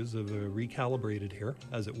issues, recalibrated here,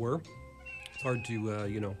 as it were. It's hard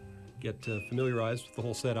to, get familiarized with the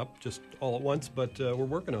whole setup just all at once, but we're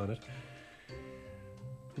working on it.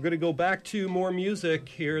 We're going to go back to more music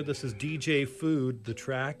here. This is DJ Food. The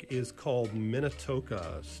track is called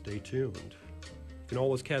Minatoka. Stay tuned. You can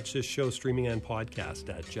always catch this show streaming and podcast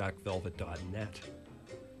at jackvelvet.net.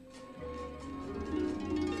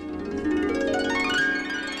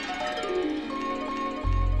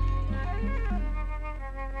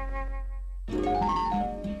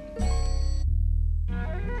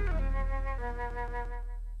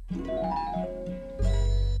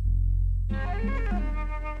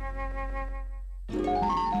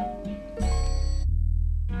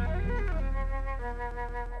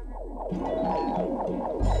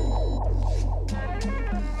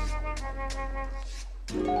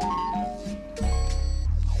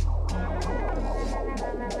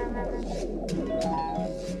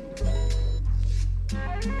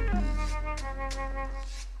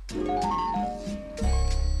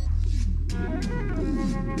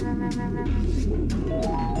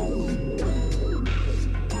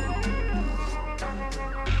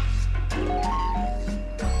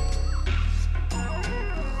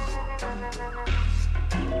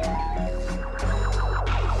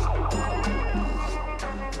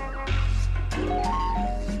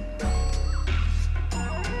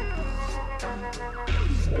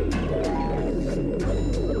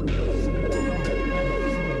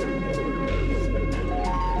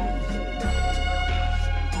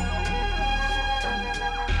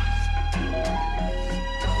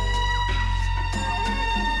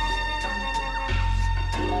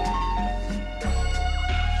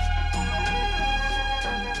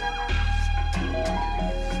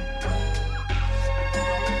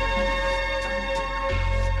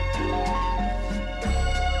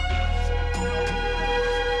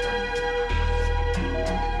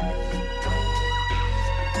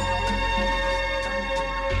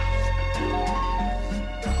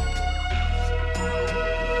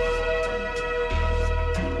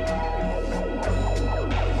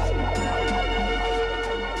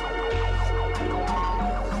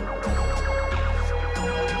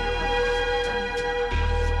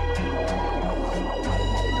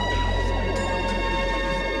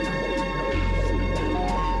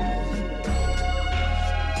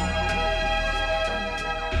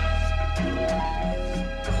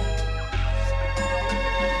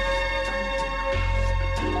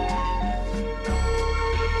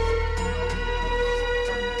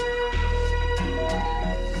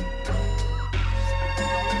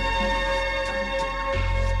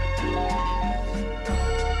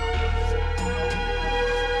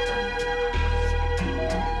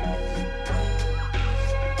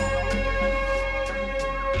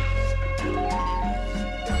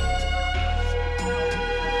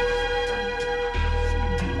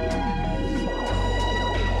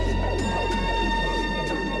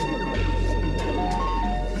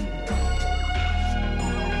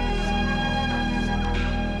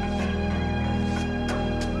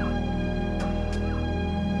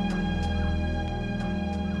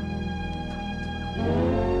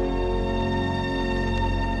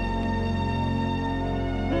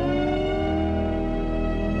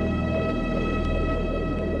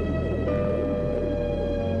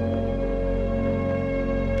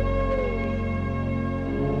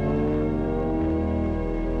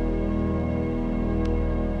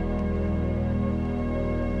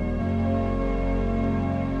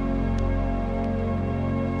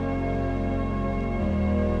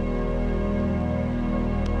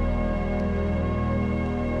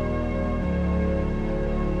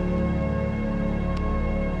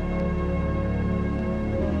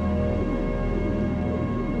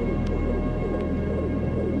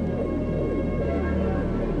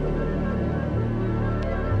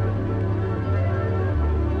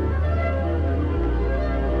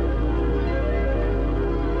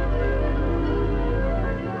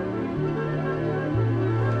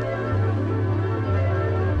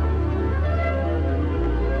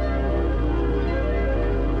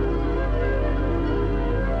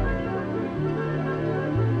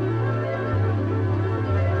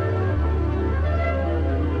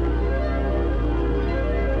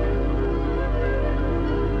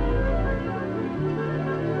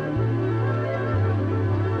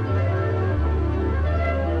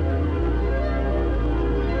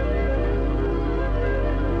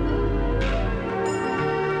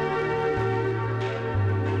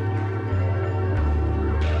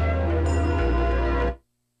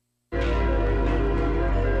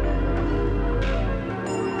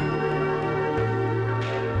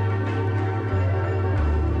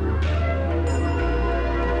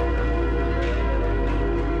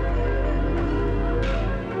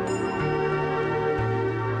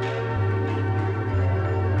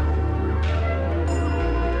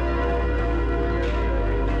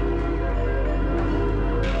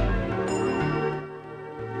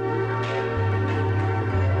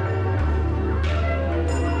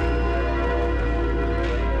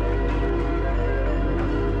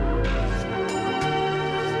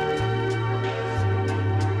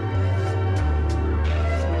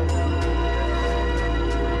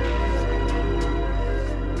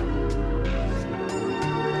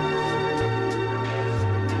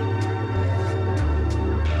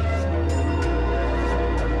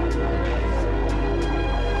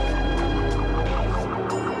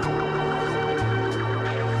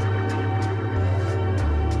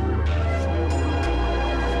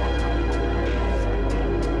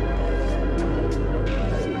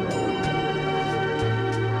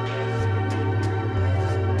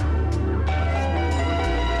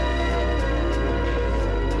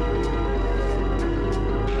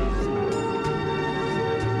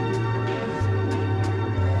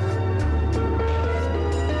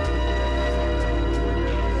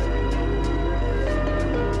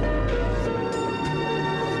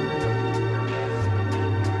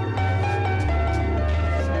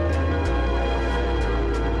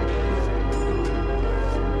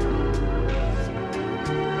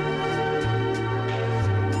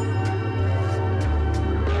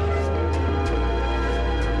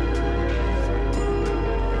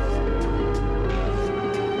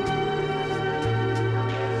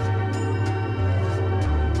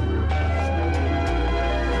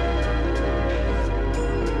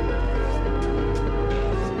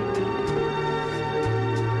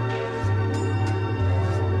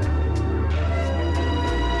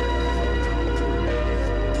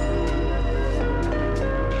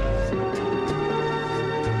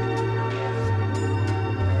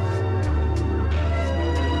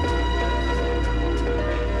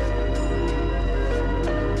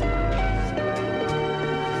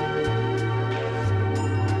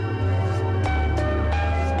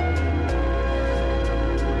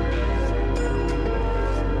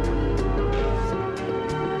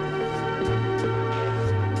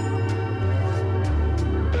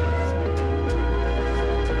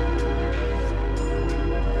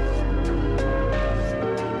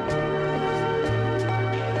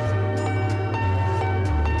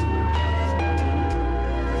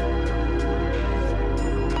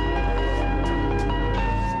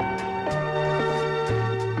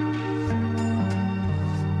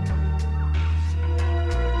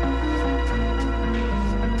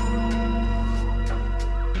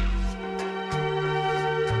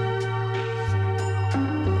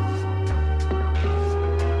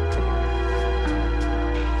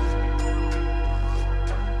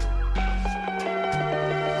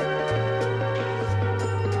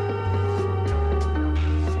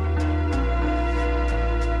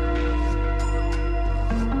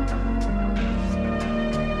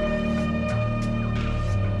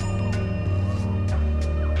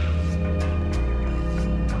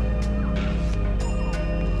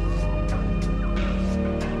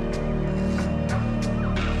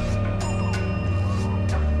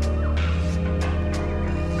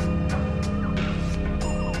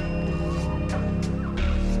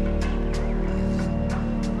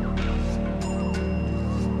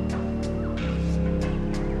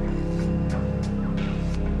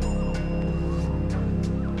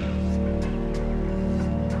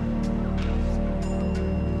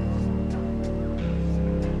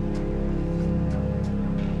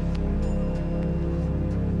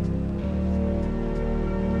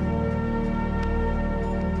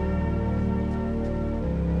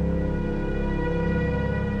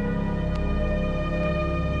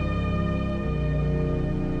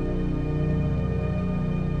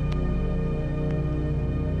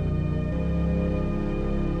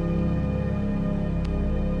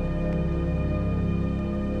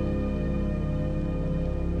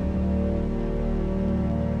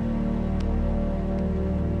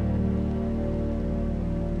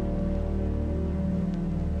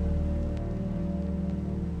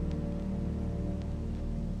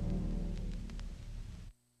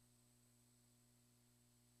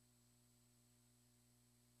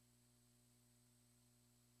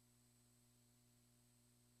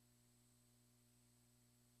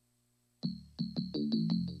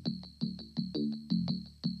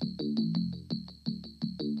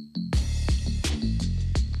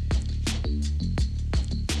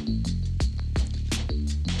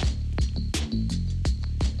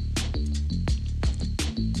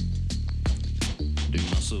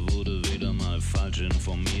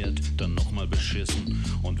 informiert, dann nochmal beschissen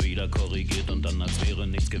und wieder korrigiert und dann als wäre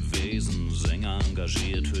nichts gewesen. Sänger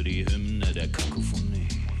engagiert für die Hymne der Kakophonie.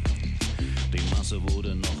 Die Masse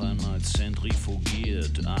wurde noch einmal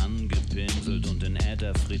zentrifugiert, angepinselt und in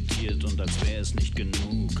Äther frittiert und als wäre es nicht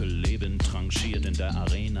genug, Leben tranchiert in der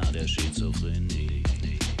Arena der Schizophrenie.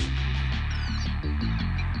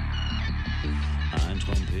 Ein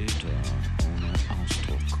Trompeter ohne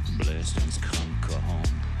Ausdruck bläst ins kranke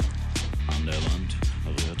Horn. An der Wand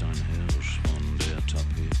rührt ein Hirsch von der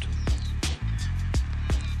Tapete.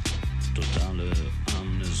 Totale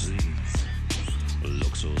Amnesie,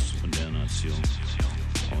 Luxus der Nation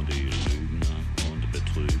und die Lügner und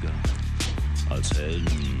Betrüger als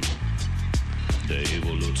Helden der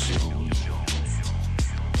Evolution.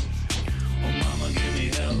 Oh Mama, give me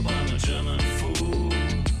help, I'm a German fool.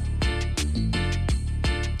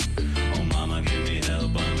 Oh Mama, give me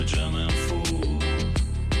help, I'm a German fool.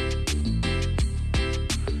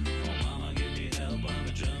 Oh Mama, give me help, I'm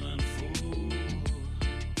a German fool.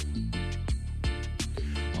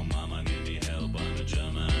 Oh Mama, give me help, I'm a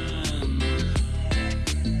German fool.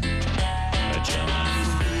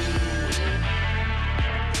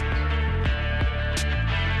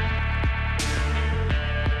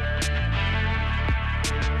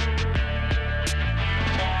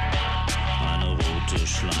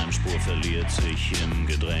 Schleimspur verliert sich im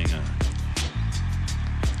Gedränge.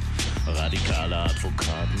 Radikale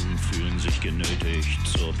Advokaten fühlen sich genötigt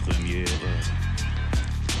zur Premiere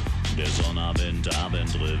der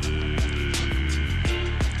Sonnabend-Abend-Revue.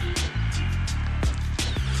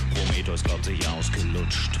 Prometheus glaubt sich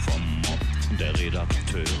ausgelutscht vom Mob der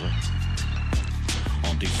Redakteure.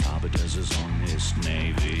 Und die Farbe der Saison ist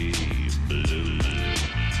Navy Blue.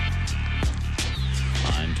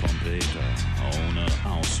 Ein Trompeter ohne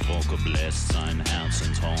Ausdruck bläst sein Herz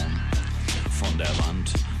ins Horn. Von der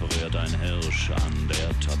Wand rührt ein Hirsch an der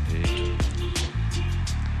Tapete.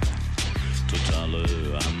 Totale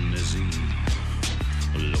Amnesie,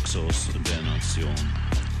 Luxus der Nation.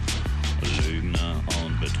 Lügner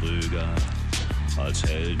und Betrüger als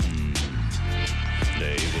Helden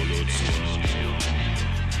der Evolution.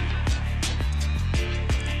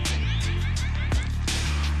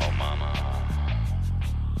 Oh Mama.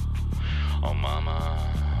 Oh Mama.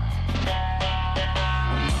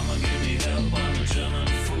 Oh Mama, give me help, I'm a German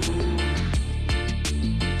fool.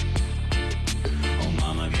 Oh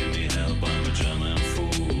Mama, give me help, I'm a German fool.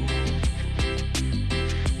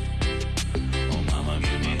 Oh Mama,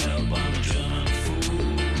 give me help, I'm a German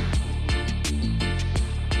fool.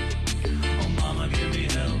 Oh Mama, give me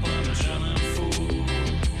help, I'm a German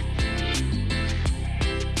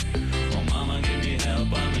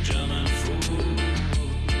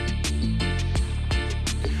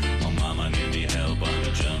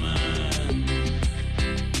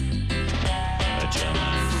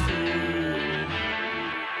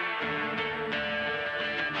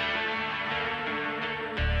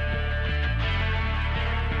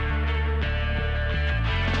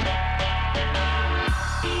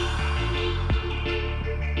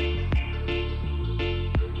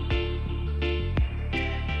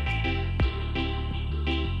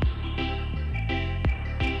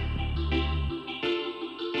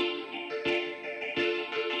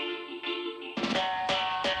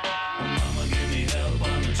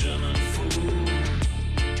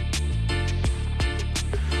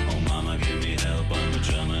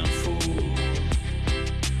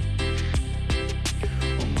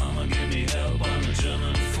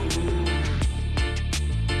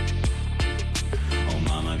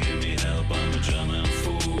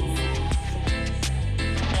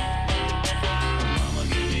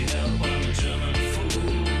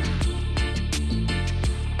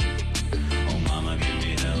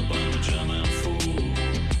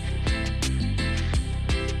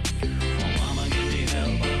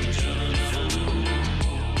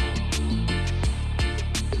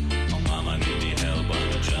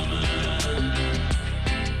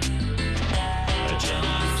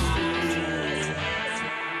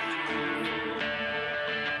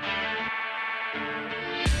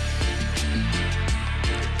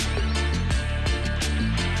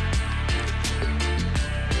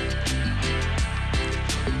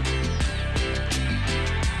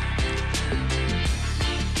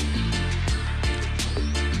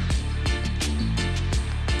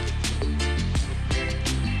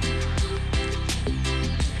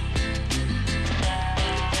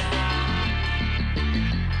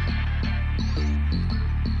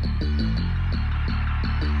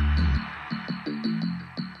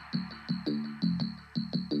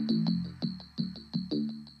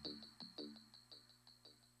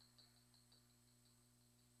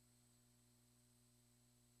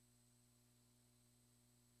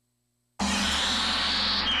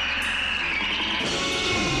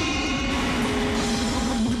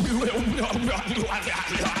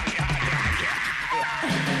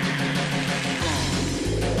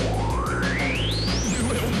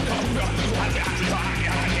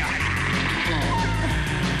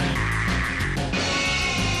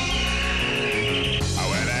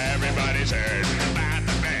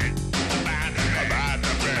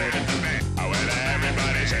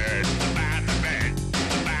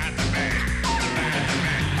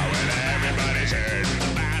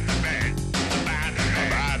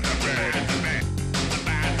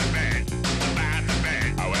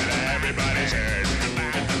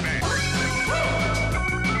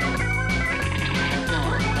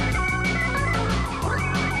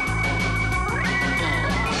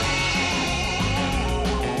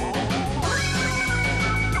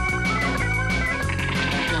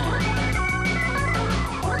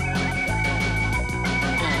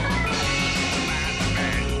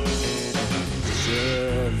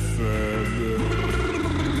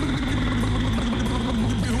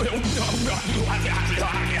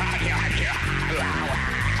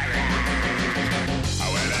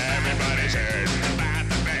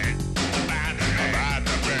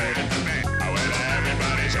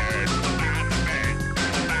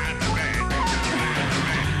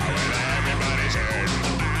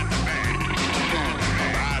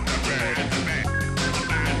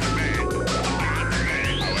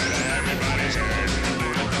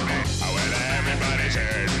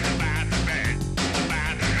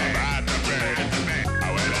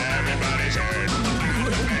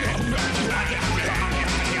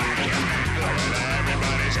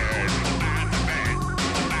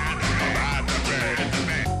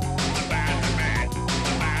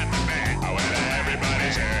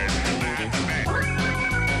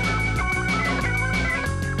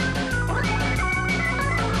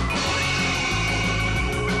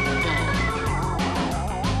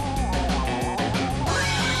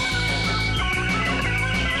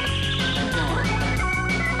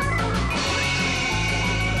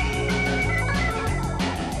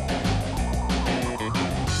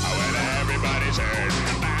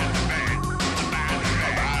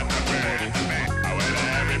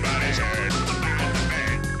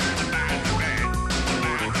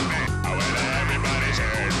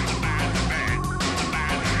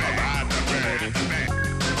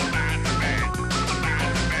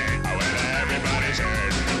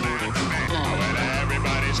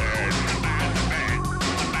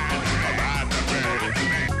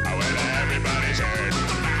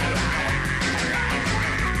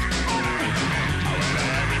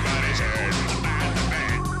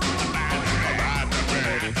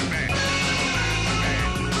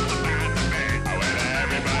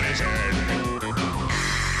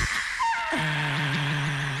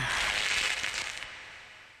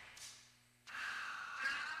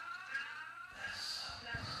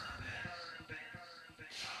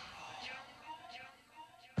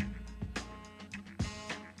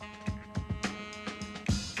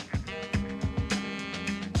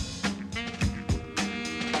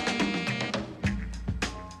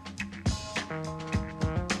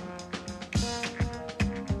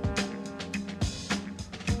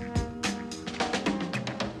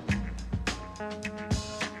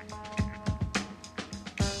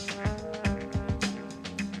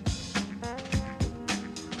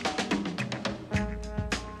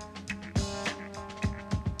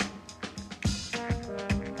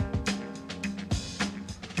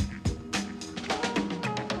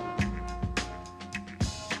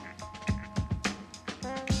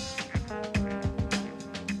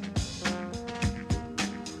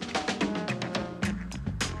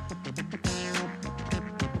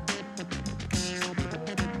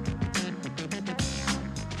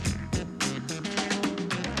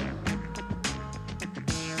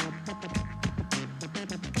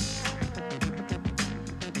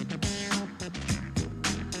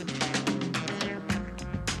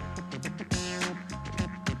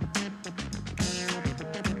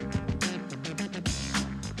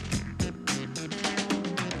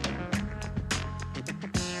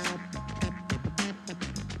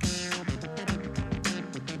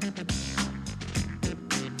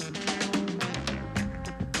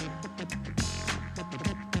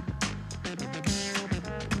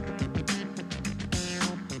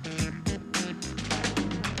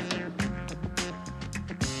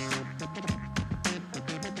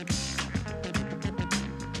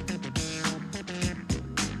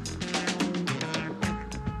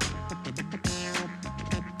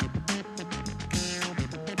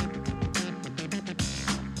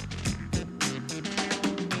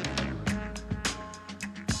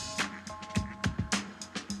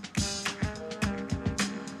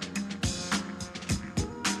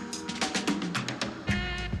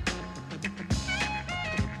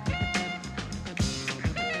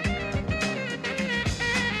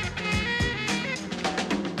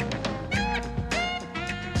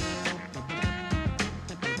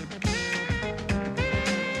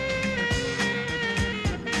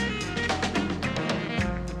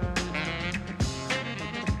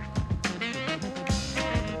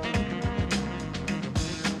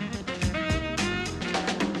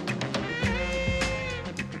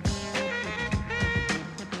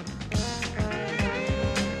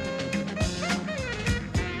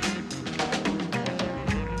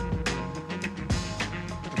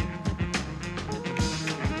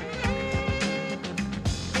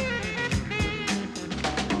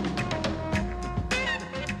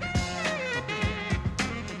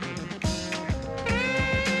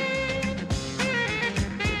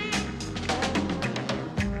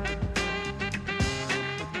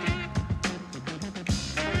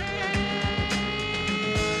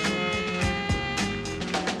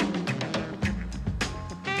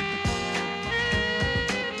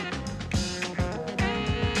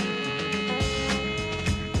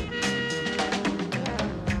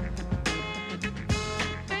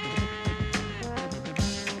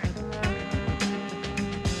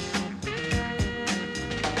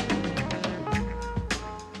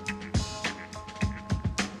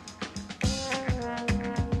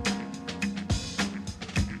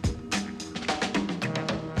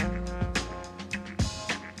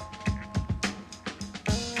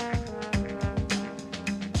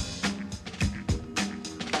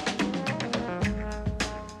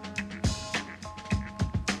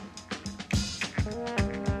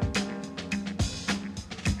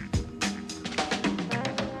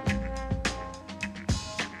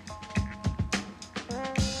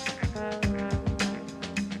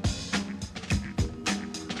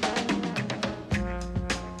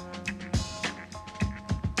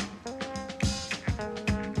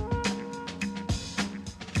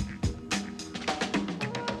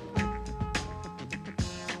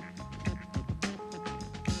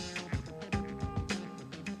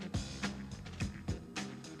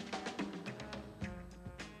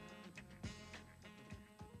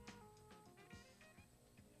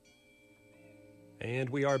And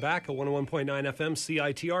we are back at 101.9 FM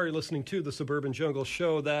CITR. You're listening to the Suburban Jungle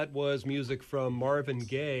Show. That was music from Marvin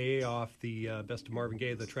Gaye off the Best of Marvin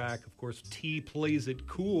Gaye, the track, of course, T Plays It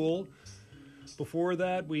Cool. Before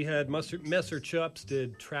that, we had Messer Chups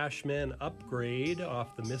did Trashman Upgrade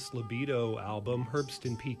off the Miss Libido album.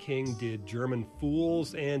 Herbston P. King did German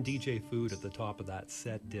Fools, and DJ Food at the top of that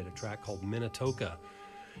set did a track called Minatoka.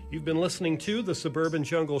 You've been listening to the Suburban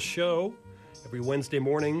Jungle Show every Wednesday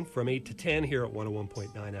morning from 8 to 10 here at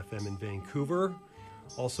 101.9 FM in Vancouver.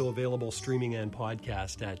 Also available streaming and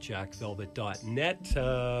podcast at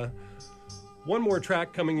jackvelvet.net. One more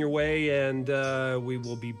track coming your way, and we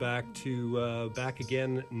will be back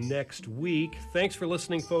again next week. Thanks for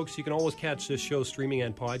listening, folks. You can always catch this show streaming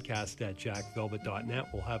and podcast at jackvelvet.net.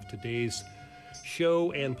 We'll have today's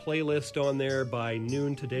show and playlist on there by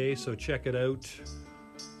noon today, so check it out.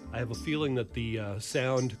 I have a feeling that the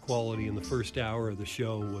sound quality in the first hour of the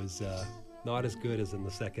show was not as good as in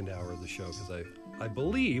the second hour of the show, because I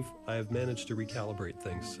believe I have managed to recalibrate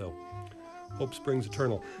things, so hope springs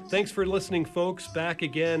eternal. Thanks for listening, folks. Back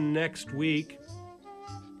again next week.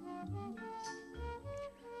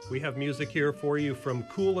 We have music here for you from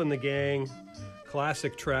Kool and the Gang,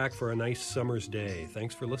 classic track for a nice summer's day.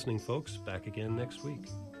 Thanks for listening, folks. Back again next week.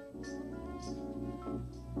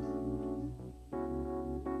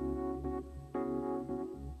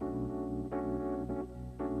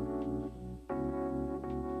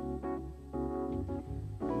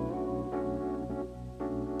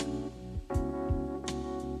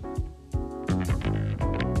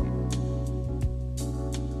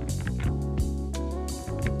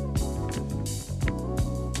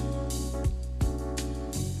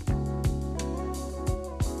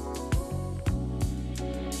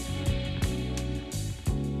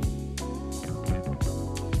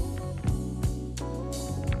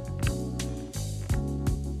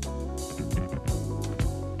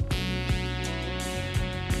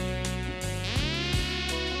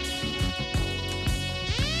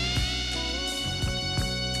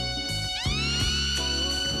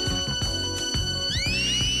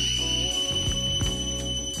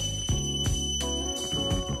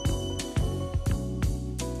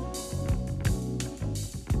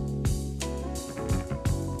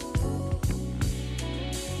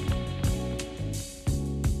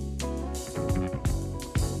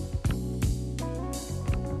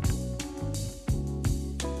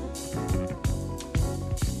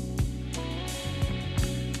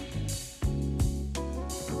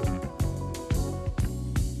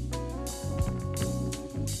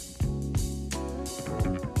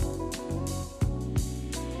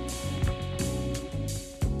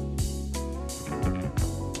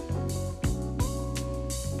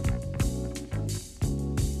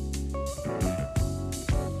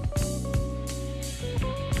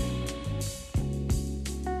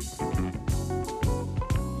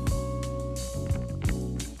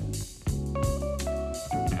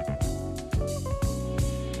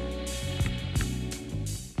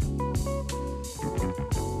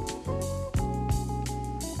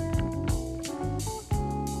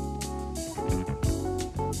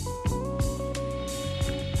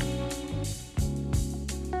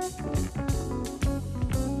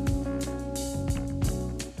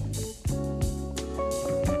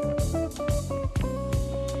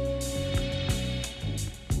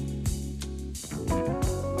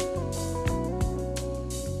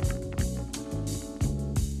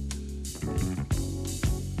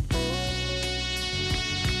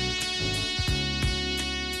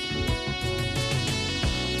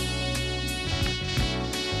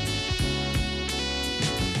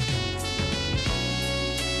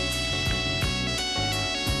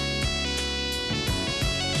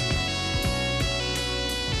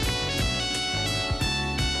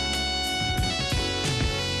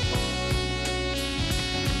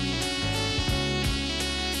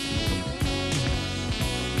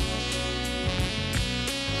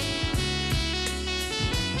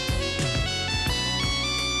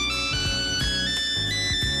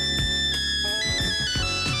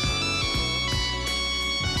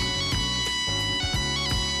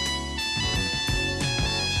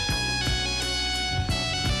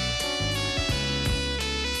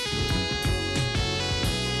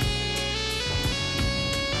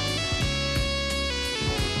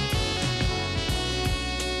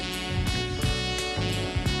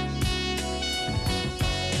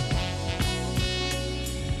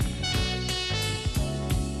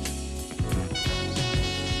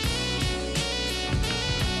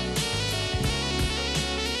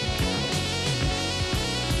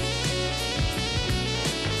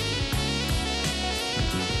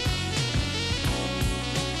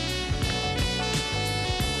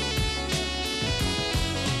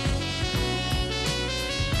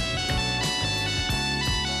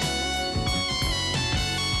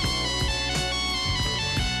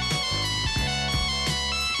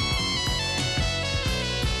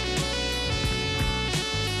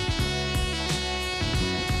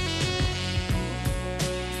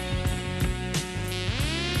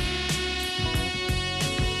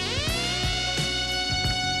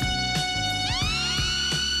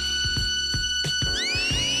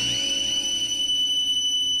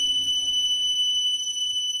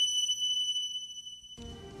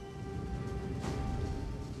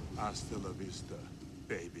 vista,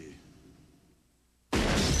 baby.